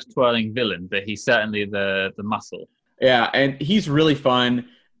mustache-twirling villain, but he's certainly the muscle. Yeah, and he's really fun.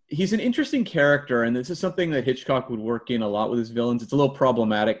 He's an interesting character, and this is something that Hitchcock would work in a lot with his villains. It's a little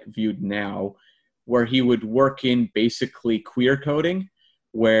problematic viewed now, where he would work in basically queer coding,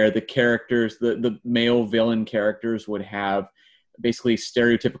 where the characters, the male villain characters would have basically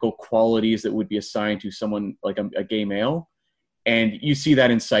stereotypical qualities that would be assigned to someone like a gay male. And you see that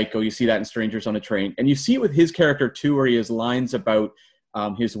in Psycho, you see that in Strangers on a Train, and you see it with his character too, where he has lines about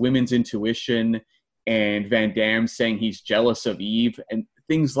his women's intuition and Van Damme saying he's jealous of Eve and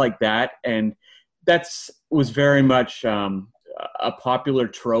things like that. And was very much a popular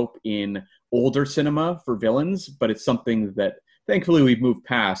trope in older cinema for villains, but it's something that thankfully we've moved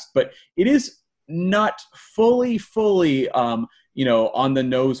past. But it is not fully on the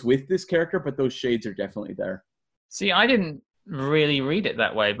nose with this character, but those shades are definitely there. See, I didn't really read it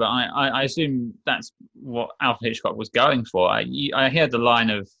that way, but I assume that's what Alfred Hitchcock was going for. I heard the line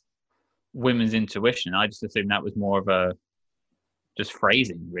of women's intuition. I just assumed that was more of a just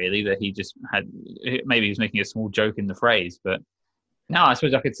phrasing, really, that he just had, maybe he was making a small joke in the phrase, but no, I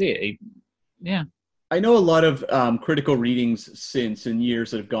suppose I could see it. Yeah. I know a lot of critical readings since, and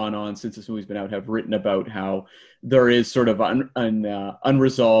years that have gone on since this movie's been out, have written about how there is sort of an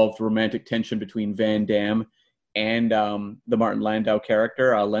unresolved romantic tension between Van Damme and the Martin Landau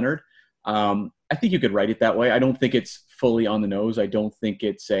character, Leonard. I think you could write it that way. I don't think it's fully on the nose. I don't think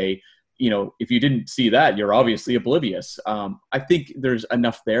it's if you didn't see that, you're obviously oblivious. I think there's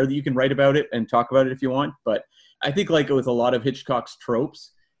enough there that you can write about it and talk about it if you want. But I think like with a lot of Hitchcock's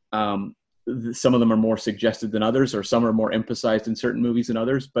tropes, some of them are more suggested than others, or some are more emphasized in certain movies than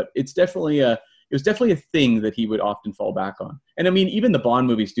others. But it was definitely a thing that he would often fall back on. And I mean, even the Bond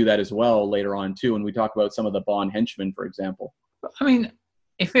movies do that as well later on too. When we talk about some of the Bond henchmen, for example. I mean,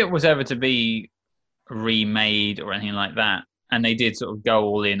 if it was ever to be remade or anything like that. And they did sort of go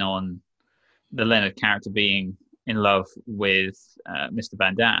all in on the Leonard character being in love with Mr.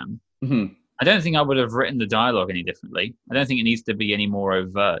 Van Damme. Mm-hmm. I don't think I would have written the dialogue any differently. I don't think it needs to be any more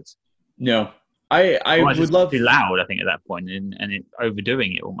overt. No. I would love... too loud, I think, at that point, and it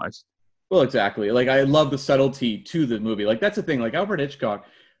overdoing it almost. Well, exactly. Like, I love the subtlety to the movie. Like, that's the thing. Like, Alfred Hitchcock,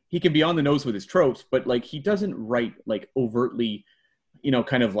 he can be on the nose with his tropes, but, like, he doesn't write, like, overtly, you know,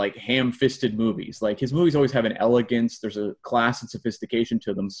 kind of, like, ham-fisted movies. Like, his movies always have an elegance. There's a class and sophistication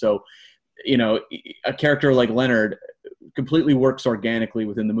to them. So, you know, a character like Leonard completely works organically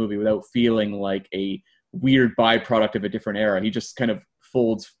within the movie without feeling like a weird byproduct of a different era. He just kind of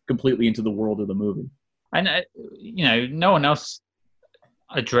folds completely into the world of the movie. And, you know, no one else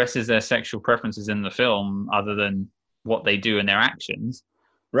addresses their sexual preferences in the film other than what they do in their actions.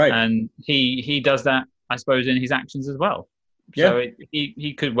 Right. And he does that, I suppose, in his actions as well. Yeah. So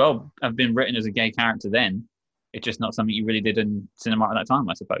he could well have been written as a gay character then. It's just not something you really did in cinema at that time,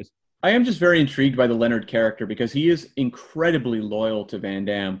 I suppose. I am just very intrigued by the Leonard character because he is incredibly loyal to Van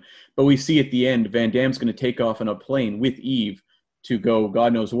Damme. But we see at the end, Van Damme's going to take off on a plane with Eve to go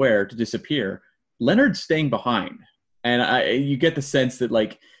God knows where, to disappear. Leonard's staying behind. And you get the sense that,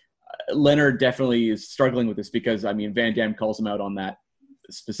 like, Leonard definitely is struggling with this because, I mean, Van Damme calls him out on that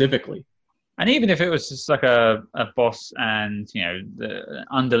specifically. And even if it was just like a boss and, you know, the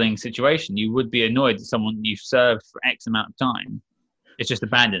underling situation, you would be annoyed that someone you've served for X amount of time is just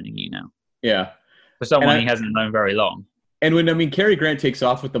abandoning you now. Yeah. For someone he hasn't known very long. And when, I mean, Cary Grant takes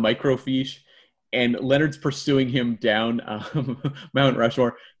off with the microfiche and Leonard's pursuing him down Mount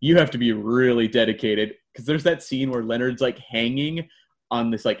Rushmore, you have to be really dedicated because there's that scene where Leonard's like hanging on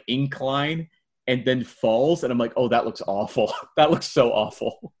this like incline and then falls. And I'm like, oh, that looks awful. That looks so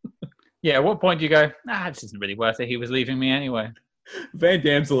awful. Yeah, at what point do you go, this isn't really worth it. He was leaving me anyway. Van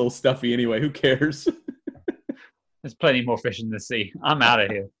Damme's a little stuffy anyway. Who cares? There's plenty more fish in the sea. I'm out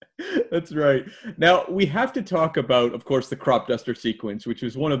of here. That's right. Now, we have to talk about, of course, the crop duster sequence, which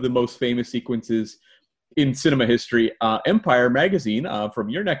was one of the most famous sequences in cinema history. Empire magazine, from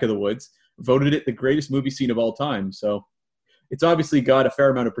your neck of the woods, voted it the greatest movie scene of all time. So it's obviously got a fair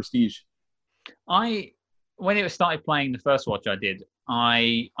amount of prestige. When it started playing the first watch I did,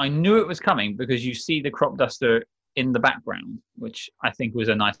 I knew it was coming because you see the crop duster in the background, which I think was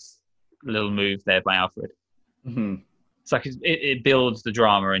a nice little move there by Alfred. Mm-hmm. It's like it builds the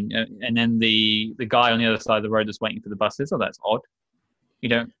drama, and then the guy on the other side of the road that's waiting for the bus says, "Oh, that's odd.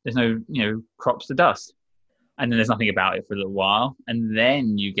 There's no crops to dust," and then there's nothing about it for a little while, and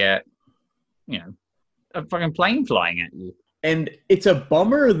then you get a fucking plane flying at you. And it's a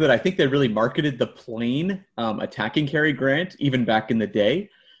bummer that I think they really marketed the plane attacking Cary Grant even back in the day,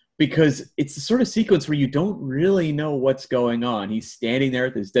 because it's the sort of sequence where you don't really know what's going on. He's standing there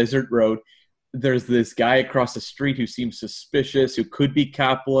at this desert road. There's this guy across the street who seems suspicious, who could be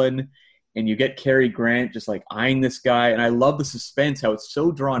Kaplan, and you get Cary Grant just like eyeing this guy. And I love the suspense, how it's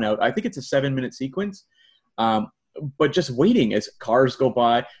so drawn out. I think it's a 7-minute sequence, but just waiting as cars go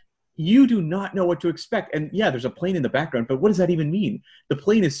by. You do not know what to expect. And yeah, there's a plane in the background, but what does that even mean? The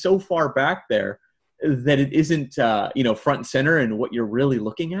plane is so far back there that it isn't, front and center in what you're really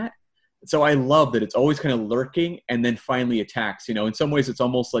looking at. So I love that it's always kind of lurking and then finally attacks. In some ways it's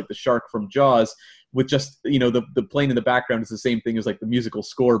almost like the shark from Jaws with just, the plane in the background is the same thing as like the musical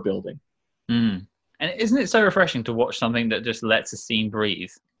score building. Mm. And isn't it so refreshing to watch something that just lets a scene breathe?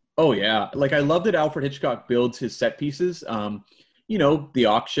 Oh yeah. Like I love that Alfred Hitchcock builds his set pieces. The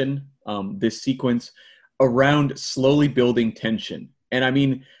auction, this sequence around slowly building tension. And I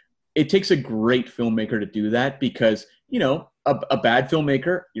mean, it takes a great filmmaker to do that because, a bad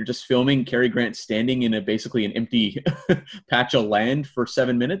filmmaker, you're just filming Cary Grant standing in basically an empty patch of land for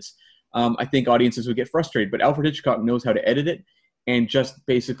 7 minutes. I think audiences would get frustrated, but Alfred Hitchcock knows how to edit it and just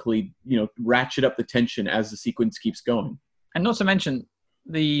basically, ratchet up the tension as the sequence keeps going. And not to mention,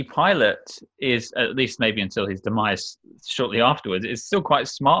 the pilot is, at least maybe until his demise shortly afterwards, is still quite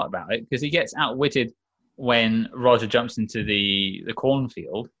smart about it because he gets outwitted when Roger jumps into the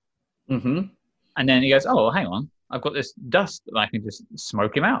cornfield. Mm-hmm. And then he goes, oh, hang on, I've got this dust that I can just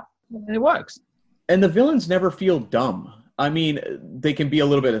smoke him out. And it works. And the villains never feel dumb. I mean, they can be a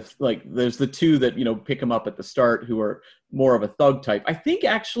little bit of, like, there's the two that, pick him up at the start who are more of a thug type. I think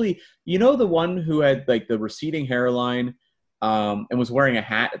actually, the one who had like the receding hairline and was wearing a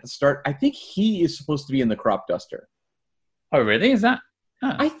hat at the start, I think he is supposed to be in the crop duster. Oh, really? Is that?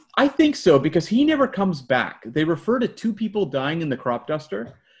 Huh. I think so, because he never comes back. They refer to 2 people dying in the crop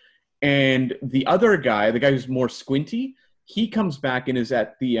duster. And the other guy, the guy who's more squinty, he comes back and is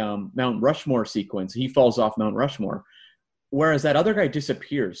at the Mount Rushmore sequence. He falls off Mount Rushmore. whereas that other guy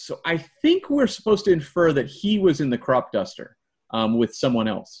disappears. So I think we're supposed to infer that he was in the crop duster with someone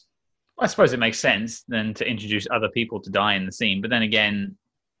else. I suppose it makes sense then to introduce other people to die in the scene, but then again,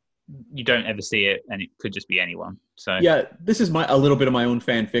 you don't ever see it, and it could just be anyone. So yeah, this is a little bit of my own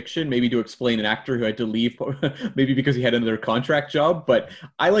fan fiction, maybe to explain an actor who had to leave, maybe because he had another contract job. But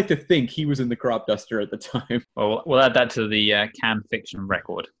I like to think he was in the crop duster at the time. Well, we'll add that to the Cam fiction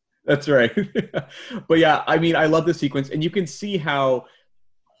record. That's right. But yeah, I mean, I love the sequence, and you can see how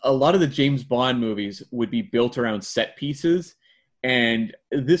a lot of the James Bond movies would be built around set pieces. And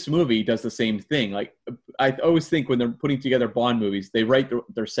this movie does the same thing. Like, I always think when they're putting together Bond movies, they write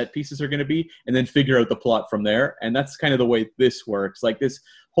their set pieces are going to be and then figure out the plot from there. And that's kind of the way this works. Like this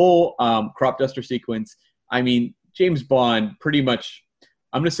whole crop duster sequence, I mean, James Bond pretty much,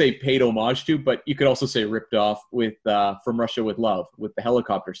 I'm going to say paid homage to, but you could also say ripped off with From Russia with Love, with the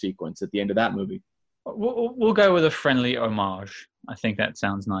helicopter sequence at the end of that movie. We'll go with a friendly homage. I think that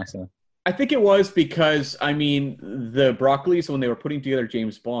sounds nicer. I think it was because, I mean, the Broccoli's, when they were putting together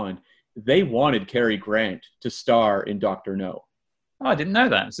James Bond, they wanted Cary Grant to star in Dr. No. Oh, I didn't know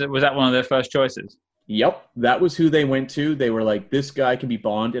that. So was that one of their first choices? Yep, that was who they went to. They were like, this guy can be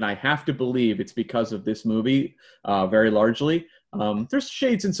Bond, and I have to believe it's because of this movie, very largely. There's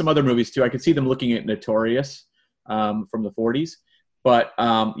shades in some other movies, too. I could see them looking at Notorious from the 40s. But,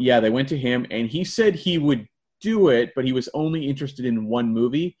 yeah, they went to him, and he said he would do it, but he was only interested in one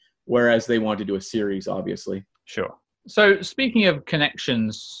movie, whereas they wanted to do a series, obviously. Sure. So speaking of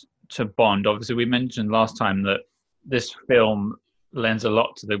connections to Bond, obviously we mentioned last time that this film lends a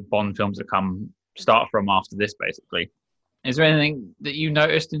lot to the Bond films that start from after this, basically. Is there anything that you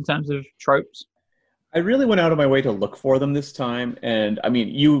noticed in terms of tropes? I really went out of my way to look for them this time. And, I mean,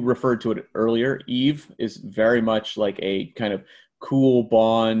 you referred to it earlier. Eve is very much like a kind of cool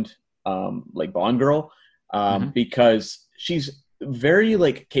Bond, like Bond girl, because she's very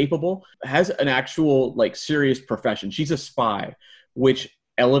like capable, has an actual like serious profession. She's a spy, which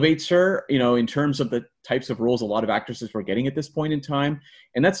elevates her, you know, in terms of the types of roles a lot of actresses were getting at this point in time.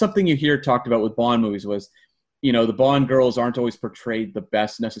 And that's something you hear talked about with Bond movies was, you know, the Bond girls aren't always portrayed the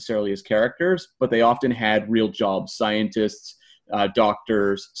best necessarily as characters, but they often had real jobs, scientists,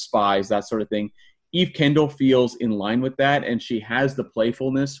 doctors, spies, that sort of thing. Eve Kendall feels in line with that, and she has the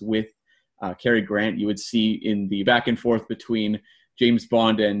playfulness with Cary Grant you would see in the back and forth between James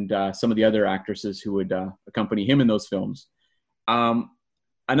Bond and some of the other actresses who would accompany him in those films.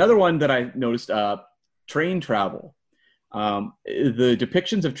 Another one that I noticed, train travel. The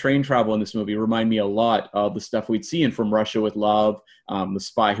depictions of train travel in this movie remind me a lot of the stuff we'd see in From Russia with Love, The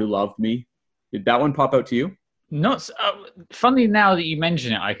Spy Who Loved Me. Did that one pop out to you? Not funnily, now that you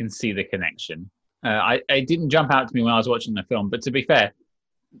mention it, I can see the connection. It didn't jump out to me when I was watching the film, but to be fair,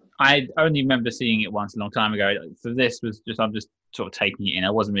 I only remember seeing it once a long time ago. So this was I'm just sort of taking it in. I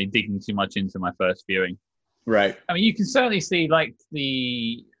wasn't really digging too much into my first viewing. Right. I mean, you can certainly see like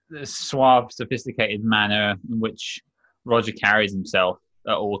the suave, sophisticated manner in which Roger carries himself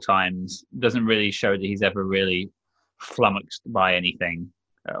at all times. Doesn't really show that he's ever really flummoxed by anything,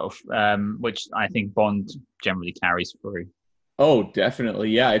 which I think Bond generally carries through. Oh, definitely.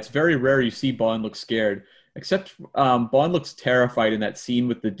 Yeah, it's very rare you see Bond look scared. Except Bond looks terrified in that scene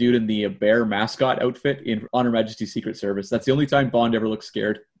with the dude in the bear mascot outfit in On Her Majesty's Secret Service. That's the only time Bond ever looks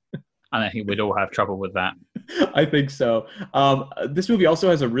scared. I think we'd all have trouble with that. I think so. This movie also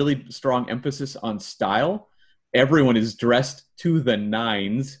has a really strong emphasis on style. Everyone is dressed to the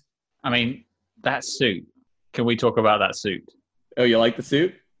nines. I mean, that suit. Can we talk about that suit? Oh, you like the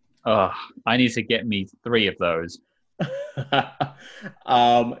suit? Oh, I need to get me 3 of those.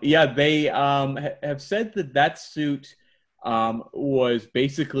 Yeah, they have said that suit was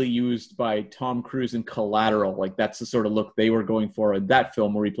basically used by Tom Cruise in Collateral. Like that's the sort of look they were going for in that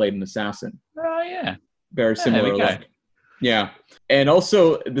film where he played an assassin. Oh yeah, very similar look. Yeah, and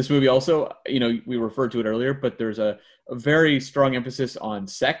also this movie also, you know, we referred to it earlier, but there's a very strong emphasis on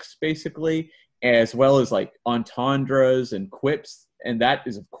sex, basically, as well as like entendres and quips, and that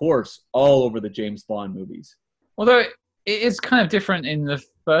is of course all over the James Bond movies. Although it is kind of different in the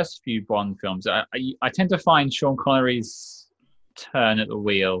first few Bond films. I tend to find Sean Connery's turn at the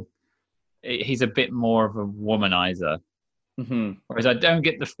wheel, he's a bit more of a womanizer. Mm-hmm. Whereas I don't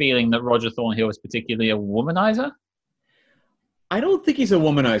get the feeling that Roger Thornhill is particularly a womanizer. I don't think he's a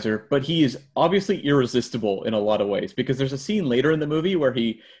womanizer, but he is obviously irresistible in a lot of ways, because there's a scene later in the movie where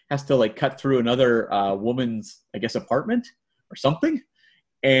he has to like cut through another woman's, I guess, apartment or something.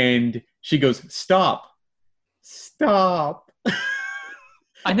 And she goes, "Stop. Stop."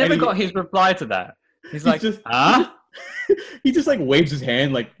 I never got his reply to that. He's like, huh? He just like waves his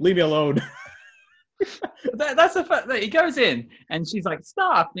hand like, "Leave me alone." That's the fact that he goes in and she's like,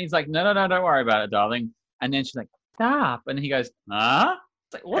 stop. And he's like, no, don't worry about it, darling. And then she's like, stop. And he goes, huh?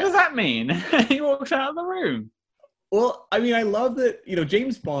 It's like, what does that mean? He walks out of the room. Well, I mean, I love that,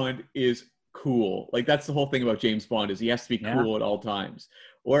 James Bond is cool. Like, that's the whole thing about James Bond is he has to be cool at all times.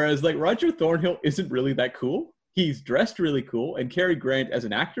 Whereas, like, Roger Thornhill isn't really that cool. He's dressed really cool, and Cary Grant as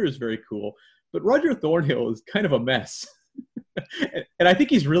an actor is very cool. But Roger Thornhill is kind of a mess. And I think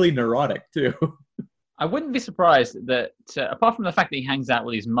he's really neurotic, too. I wouldn't be surprised that, apart from the fact that he hangs out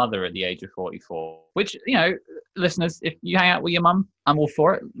with his mother at the age of 44, which, listeners, if you hang out with your mum, I'm all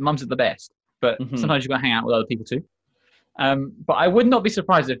for it. Mums are the best. But sometimes you've got to hang out with other people, too. But I would not be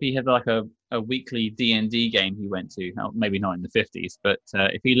surprised if he had like a weekly D&D game he went to. Maybe not in the 50s, but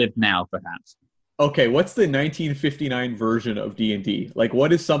if he lived now, perhaps. Okay, what's the 1959 version of D&D? Like,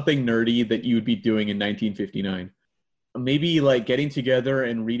 what is something nerdy that you would be doing in 1959? Maybe like getting together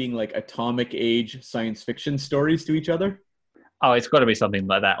and reading like atomic age science fiction stories to each other? Oh, it's got to be something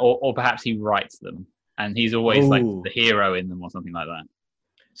like that. Or perhaps he writes them and he's always like the hero in them or something like that.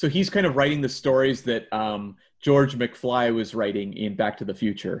 So he's kind of writing the stories that George McFly was writing in Back to the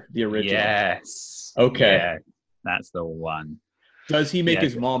Future, the original. Yes. Okay. Yeah, that's the one. Does he make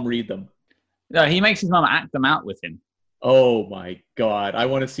his mom read them? No, he makes his mom act them out with him. Oh my God. I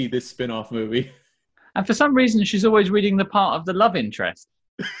want to see this spin-off movie. And for some reason, she's always reading the part of the love interest.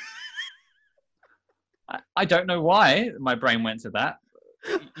 I don't know why my brain went to that.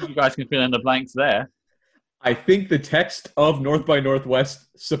 You guys can fill in the blanks there. I think the text of North by Northwest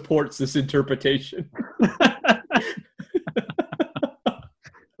supports this interpretation.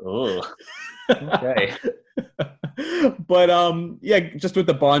 Oh, okay. But just with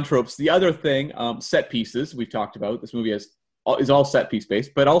the Bond tropes, the other thing, set pieces we've talked about. This movie is all set piece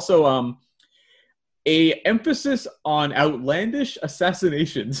based, but also a emphasis on outlandish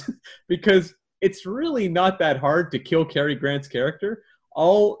assassinations because it's really not that hard to kill Cary Grant's character.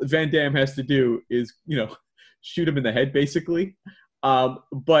 All Van Damme has to do is, shoot him in the head, basically.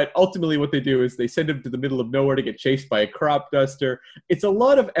 But ultimately what they do is they send him to the middle of nowhere to get chased by a crop duster. It's a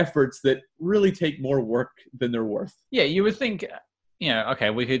lot of efforts that really take more work than they're worth. Yeah, you would think,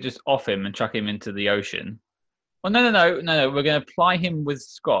 okay, we could just off him and chuck him into the ocean. Well, no. We're going to ply him with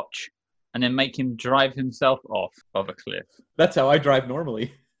scotch and then make him drive himself off of a cliff. That's how I drive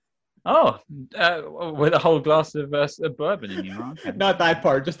normally. Oh, with a whole glass of bourbon in your arm. Not that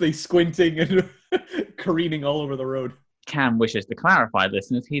part, just the squinting and careening all over the road. Cam wishes to clarify,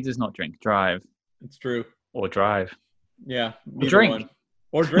 listeners, he does not drive. It's true. Or drive. Yeah. Or drink. One.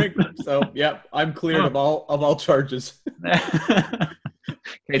 Or drink. So, I'm cleared of all charges.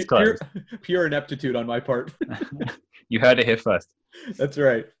 Case closed. Pure ineptitude on my part. You heard it here first. That's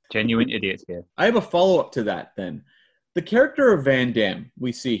right. Genuine idiots here. I have a follow-up to that then. The character of Van Damme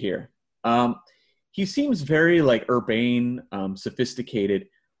we see here, he seems very like urbane, sophisticated.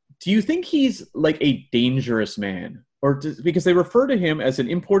 Do you think he's like a dangerous man? Because they refer to him as an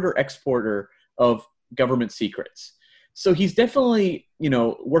importer-exporter of government secrets. So he's definitely,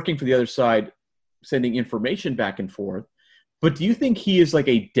 working for the other side, sending information back and forth. But do you think he is like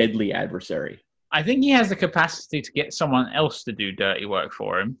a deadly adversary? I think he has the capacity to get someone else to do dirty work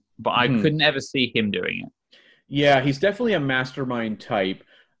for him, but I couldn't ever see him doing it. Yeah, he's definitely a mastermind type.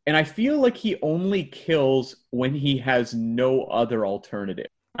 And I feel like he only kills when he has no other alternative.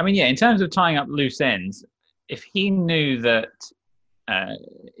 I mean, in terms of tying up loose ends, if he knew that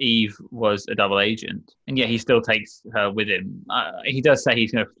Eve was a double agent, and yet he still takes her with him, he does say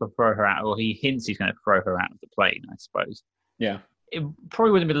he's going to throw her out, or he hints he's going to throw her out of the plane, I suppose. Yeah. It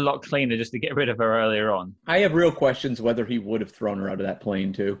probably would have been a lot cleaner just to get rid of her earlier on. I have real questions whether he would have thrown her out of that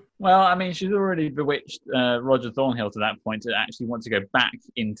plane, too. Well, I mean, she's already bewitched Roger Thornhill to that point to actually want to go back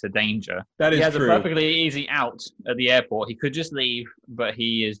into danger. That is true. He has a perfectly easy out at the airport. He could just leave, but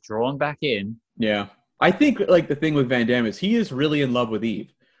he is drawn back in. Yeah. I think, like, the thing with Van Damme is he is really in love with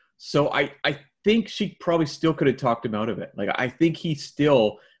Eve. So I think she probably still could have talked him out of it. Like, I think he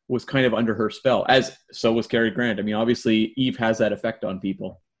still was kind of under her spell, as so was Cary Grant. I mean, obviously, Eve has that effect on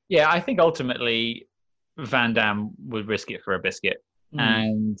people. Yeah, I think ultimately Van Damme would risk it for a biscuit.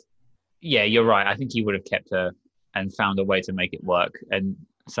 And yeah, you're right. I think he would have kept her and found a way to make it work, and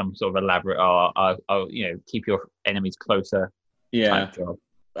some sort of elaborate, keep your enemies closer type job.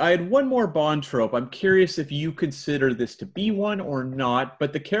 I had one more Bond trope. I'm curious if you consider this to be one or not,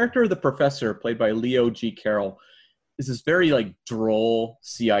 but the character of the professor, played by Leo G. Carroll, is this very like droll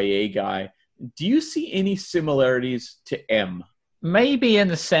CIA guy. Do you see any similarities to M? Maybe in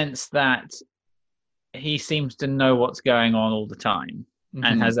the sense that he seems to know what's going on all the time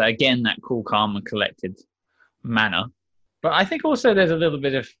and has, again, that cool, calm and collected manner. But I think also there's a little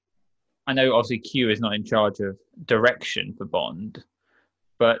bit of I know obviously Q is not in charge of direction for Bond,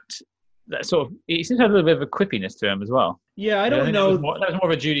 but that sort of he seems to have a little bit of a quippiness to him as well. Yeah, I I don't think know. that was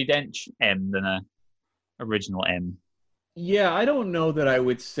more of a Judi Dench M than a original M. Yeah, I don't know that I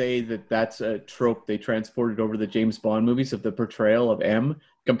would say that that's a trope they transported over the James Bond movies of the portrayal of M,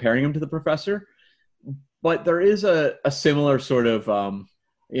 comparing him to the professor. But there is a similar sort of,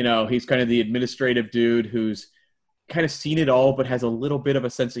 he's kind of the administrative dude who's kind of seen it all, but has a little bit of a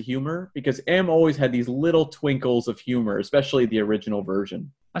sense of humor because M always had these little twinkles of humor, especially the original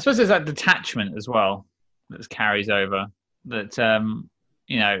version. I suppose there's that detachment as well that carries over. That an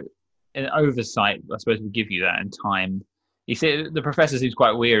oversight, I suppose, would give you that in time. You see, the professor seems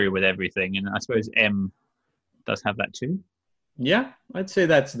quite weary with everything, and I suppose M does have that too. Yeah, I'd say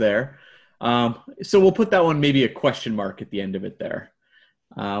that's there. So we'll put that one maybe a question mark at the end of it there.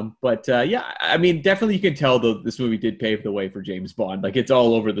 Yeah, I mean, definitely you can tell though this movie did pave the way for James Bond. Like it's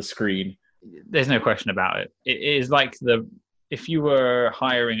all over the screen. There's no question about it. It is like if you were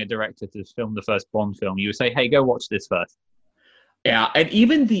hiring a director to film the first Bond film, you would say, "Hey, go watch this first." Yeah, and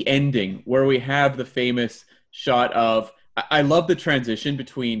even the ending where we have the famous shot of I love the transition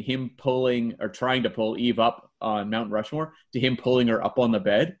between him pulling or trying to pull Eve up on Mount Rushmore to him pulling her up on the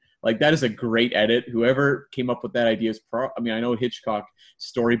bed. Like that is a great edit. Whoever came up with that idea is I know Hitchcock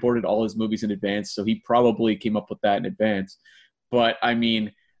storyboarded all his movies in advance, so he probably came up with that in advance. But I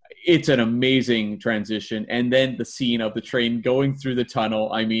mean, it's an amazing transition. And then the scene of the train going through the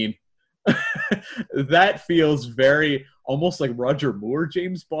tunnel. I mean, that feels very almost like Roger Moore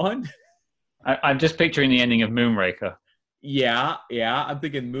James Bond. I'm just picturing the ending of Moonraker. Yeah. I'm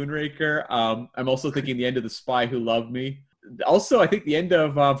thinking Moonraker. I'm also thinking the end of The Spy Who Loved Me. Also, I think the end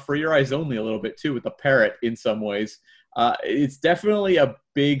of For Your Eyes Only a little bit too, with the parrot in some ways. It's definitely a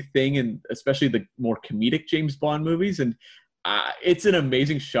big thing, and especially the more comedic James Bond movies. And it's an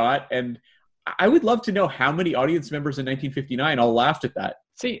amazing shot. And I would love to know how many audience members in 1959 all laughed at that.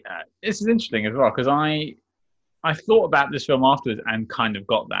 See, this is interesting as well because I thought about this film afterwards and kind of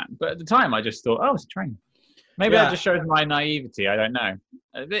got that, but at the time I just thought, oh, it's a train. Maybe that just shows my naivety. I don't know.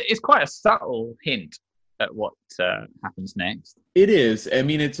 It's quite a subtle hint at what happens next. It is. I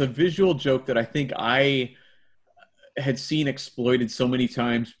mean, it's a visual joke that I think I had seen exploited so many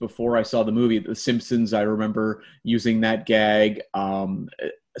times before I saw the movie. The Simpsons, I remember using that gag.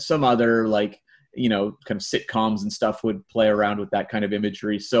 Some other kind of sitcoms and stuff would play around with that kind of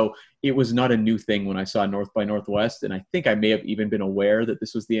imagery. So it was not a new thing when I saw North by Northwest. And I think I may have even been aware that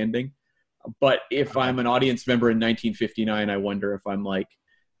this was the ending. But if I'm an audience member in 1959, I wonder if I'm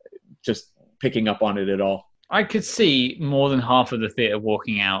just picking up on it at all. I could see more than half of the theater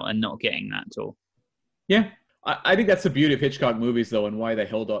walking out and not getting that at all. Yeah. I think that's the beauty of Hitchcock movies, though, and why they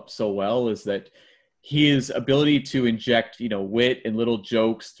held up so well is that his ability to inject, wit and little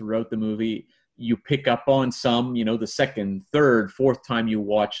jokes throughout the movie. You pick up on some, the second, third, fourth time you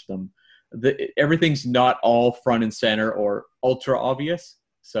watch them. Everything's not all front and center or ultra obvious.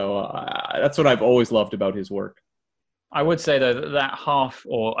 So that's what I've always loved about his work. I would say, though, that half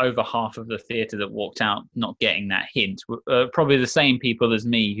or over half of the theatre that walked out not getting that hint were probably the same people as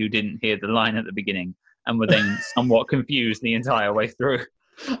me who didn't hear the line at the beginning and were then somewhat confused the entire way through.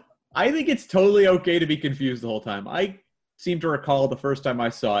 I think it's totally okay to be confused the whole time. I seem to recall the first time I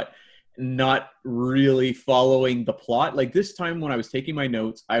saw it not really following the plot. Like this time when I was taking my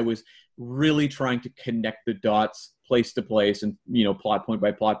notes, I was really trying to connect the dots place to place and, plot point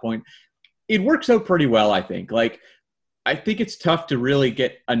by plot point. It works out pretty well, I think. I think it's tough to really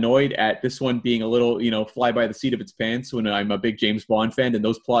get annoyed at this one being a little, fly by the seat of its pants when I'm a big James Bond fan and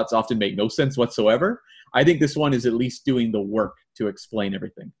those plots often make no sense whatsoever. I think this one is at least doing the work to explain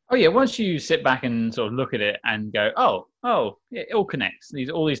everything. Oh, yeah. Once you sit back and sort of look at it and go, oh, yeah, it all connects.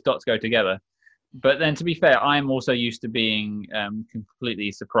 All these dots go together. But then to be fair, I'm also used to being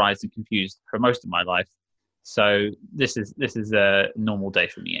completely surprised and confused for most of my life. So this is a normal day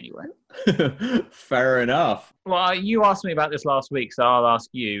for me anyway. Fair enough. Well, you asked me about this last week, so I'll ask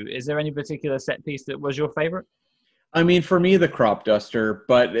you. Is there any particular set piece that was your favorite? I mean, for me, the crop duster,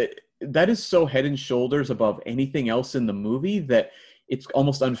 but that is so head and shoulders above anything else in the movie that it's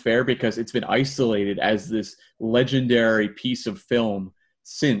almost unfair because it's been isolated as this legendary piece of film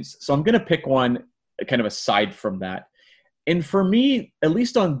since. So I'm going to pick one kind of aside from that. And for me, at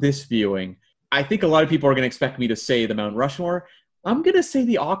least on this viewing, I think a lot of people are going to expect me to say the Mount Rushmore. I'm going to say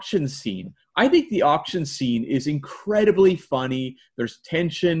the auction scene. I think the auction scene is incredibly funny. There's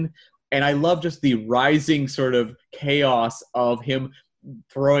tension. And I love just the rising sort of chaos of him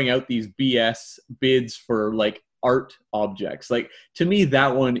throwing out these BS bids for art objects. To me,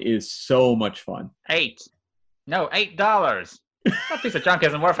 that one is so much fun. $8. That piece of junk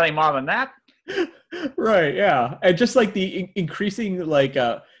isn't worth any more than that. Right, yeah. And just like the increasing like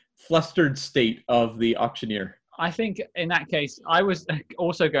flustered state of the auctioneer. I think in that case, I was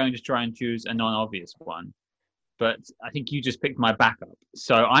also going to try and choose a non-obvious one, but I think you just picked my backup.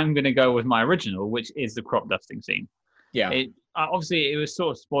 So I'm going to go with my original, which is the crop dusting scene. Yeah. Obviously, it was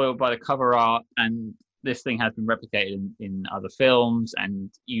sort of spoiled by the cover art, and this thing has been replicated in other films,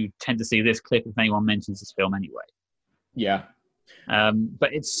 and you tend to see this clip if anyone mentions this film anyway. Yeah.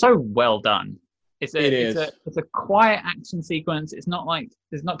 But it's so well done. It's a quiet action sequence. It's not like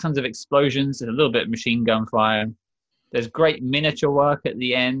there's not tons of explosions. There's a little bit of machine gun fire. There's great miniature work at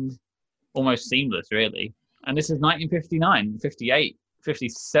the end, almost seamless, really. And this is 1959, 58,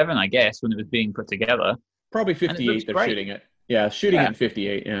 57, I guess, when it was being put together. Probably 58 they're shooting it. Yeah, shooting it in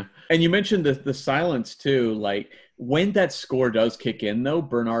 58, yeah. And you mentioned the silence, too. Like, when that score does kick in, though,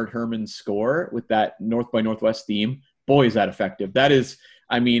 Bernard Herrmann's score with that North by Northwest theme, boy, is that effective. That is,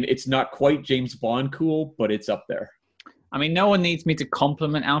 I mean, it's not quite James Bond cool, but it's up there. I mean, no one needs me to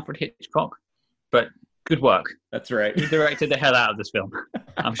compliment Alfred Hitchcock, but good work. That's right. He directed the hell out of this film.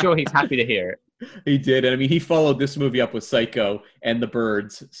 I'm sure he's happy to hear it. He did. And I mean, he followed this movie up with Psycho and The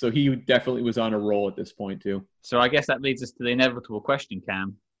Birds. So he definitely was on a roll at this point, too. So I guess that leads us to the inevitable question,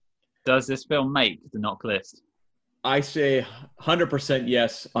 Cam. Does this film make the knock list? I say 100%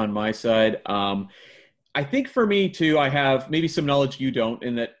 yes on my side. I think for me, too, I have maybe some knowledge you don't,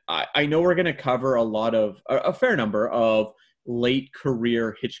 in that I know we're going to cover a fair number of late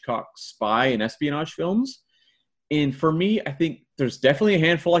career Hitchcock spy and espionage films. And for me, I think there's definitely a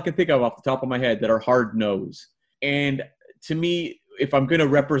handful I can think of off the top of my head that are hard nose. And to me, if I'm going to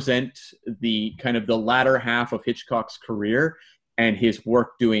represent the kind of the latter half of Hitchcock's career and his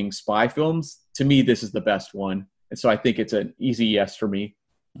work doing spy films, to me, this is the best one. And so I think it's an easy yes for me.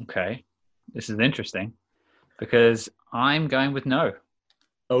 Okay. This is interesting because I'm going with no.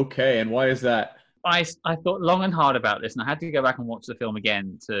 Okay. And why is that? I thought long and hard about this, and I had to go back and watch the film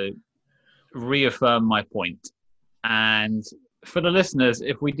again to reaffirm my point. And for the listeners,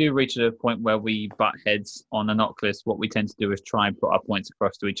 if we do reach a point where we butt heads on a knock list, what we tend to do is try and put our points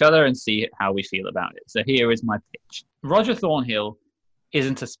across to each other and see how we feel about it. So here is my pitch. Roger Thornhill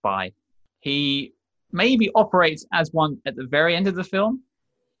isn't a spy. He maybe operates as one at the very end of the film,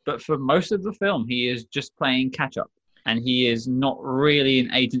 but for most of the film, he is just playing catch-up, and he is not really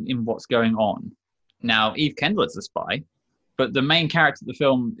an agent in what's going on. Now, Eve Kendall is a spy, but the main character the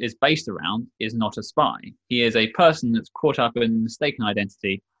film is based around is not a spy. He is a person that's caught up in mistaken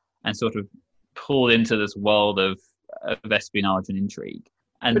identity and sort of pulled into this world of espionage and intrigue.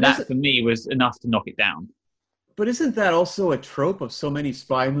 And that, for me, was enough to knock it down. But isn't that also a trope of so many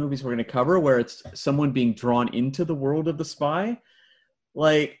spy movies we're going to cover, where it's someone being drawn into the world of the spy?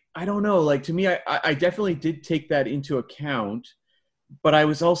 Like, I don't know. Like, to me, I definitely did take that into account. But I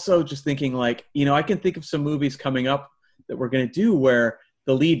was also just thinking, like, you know, I can think of some movies coming up that we're going to do where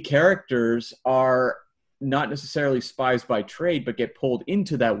the lead characters are not necessarily spies by trade, but get pulled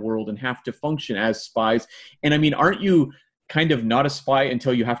into that world and have to function as spies. And I mean, aren't you kind of not a spy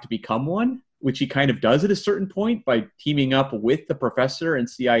until you have to become one, which he kind of does at a certain point by teaming up with the professor and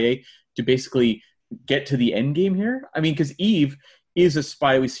CIA to basically get to the end game here? I mean, because Eve is a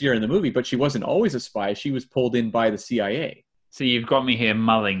spy, we see her in the movie, but she wasn't always a spy. She was pulled in by the CIA. So you've got me here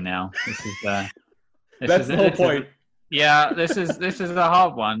mulling now. This is that's the whole point. Yeah, this is a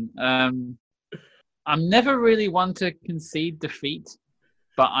hard one. I'm never really one to concede defeat,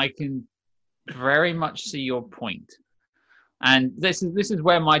 but I can very much see your point. And this is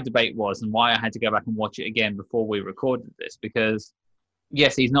where my debate was, and why I had to go back and watch it again before we recorded this. Because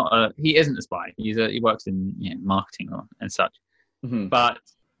yes, he isn't a spy. He works in marketing and such. Mm-hmm. But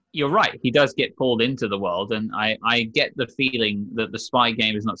you're right. He does get pulled into the world, and I get the feeling that the spy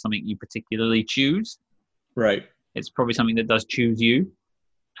game is not something you particularly choose. Right. It's probably something that does choose you,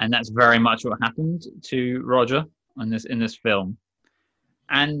 and that's very much what happened to Roger in this film.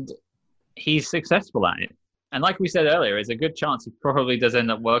 And he's successful at it. And like we said earlier, it's a good chance he probably does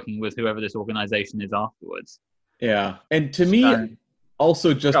end up working with whoever this organization is afterwards. Yeah. And to me,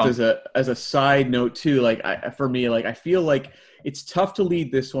 also just as a side note too, like for me, like I feel like it's tough to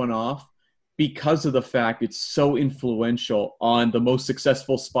lead this one off because of the fact it's so influential on the most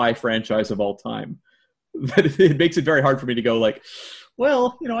successful spy franchise of all time. That it makes it very hard for me to go like,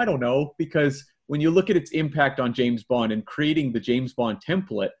 well, I don't know, because when you look at its impact on James Bond and creating the James Bond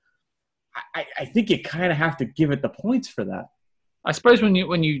template, I think you kind of have to give it the points for that. I suppose when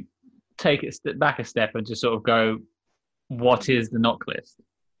you take it back a step and just sort of go, what is the knock list?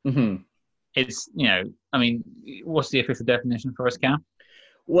 Mm-hmm. It's, I mean, what's the official definition for us, Cam?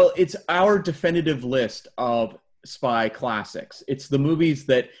 Well, it's our definitive list of spy classics. It's the movies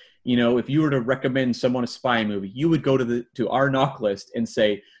that, you know, if you were to recommend someone a spy movie, you would go to our knock list and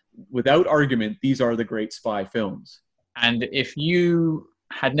say, without argument, these are the great spy films. And if you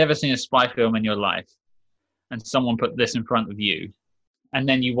had never seen a spy film in your life and someone put this in front of you, and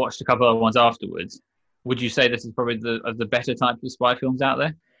then you watched a couple other ones afterwards, would you say this is probably the better type of spy films out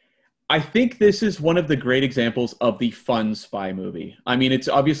there? I think this is one of the great examples of the fun spy movie. I mean, it's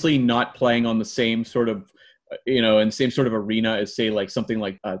obviously not playing on the same sort of, you know, in same sort of arena as, say, like something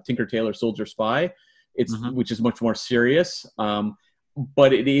like Tinker Tailor Soldier Spy, which is much more serious.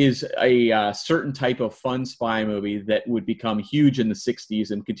 But it is a certain type of fun spy movie that would become huge in the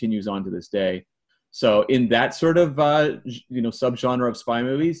 60s and continues on to this day. So in that sort of, subgenre of spy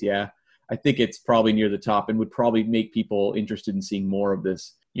movies, yeah, I think it's probably near the top and would probably make people interested in seeing more of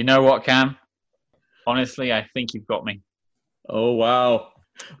this. You know what, Cam? Honestly, I think you've got me. Oh, wow.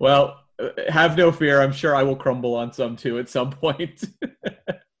 Well, have no fear. I'm sure I will crumble on some too at some point.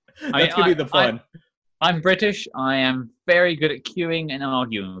 That's going to be the fun. I'm British. I am very good at queuing and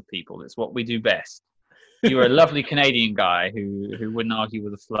arguing with people. It's what we do best. You're a lovely Canadian guy who wouldn't argue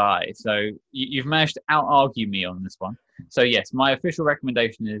with a fly. So you've managed to out-argue me on this one. So yes, my official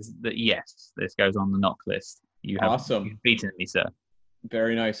recommendation is that yes, this goes on the knock list. Awesome. You've beaten me, sir.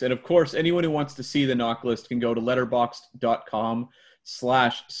 Very nice. And of course, anyone who wants to see the knock list can go to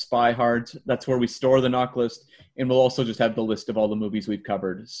letterboxd.com/spyhards. That's where we store the knock list. And we'll also just have the list of all the movies we've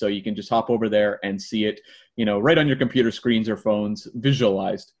covered. So you can just hop over there and see it, you know, right on your computer screens or phones,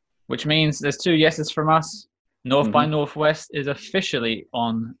 visualized. Which means there's 2 yeses from us. North by Northwest is officially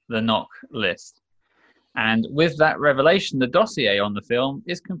on the knock list. And with that revelation, the dossier on the film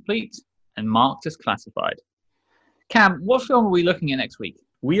is complete and marked as classified. Cam, what film are we looking at next week?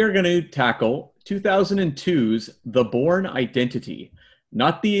 We are going to tackle 2002's The Bourne Identity.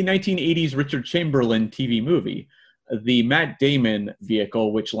 Not the 1980s Richard Chamberlain TV movie, the Matt Damon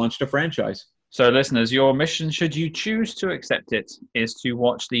vehicle which launched a franchise. So listeners, your mission, should you choose to accept it, is to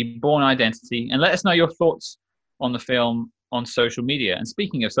watch The Bourne Identity and let us know your thoughts on the film on social media. And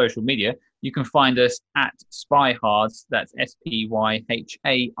speaking of social media, you can find us at Spyhards, that's SPYHARDS,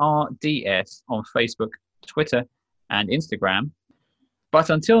 on Facebook, Twitter, and Instagram. But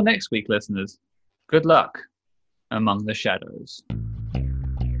until next week, listeners, good luck among the shadows.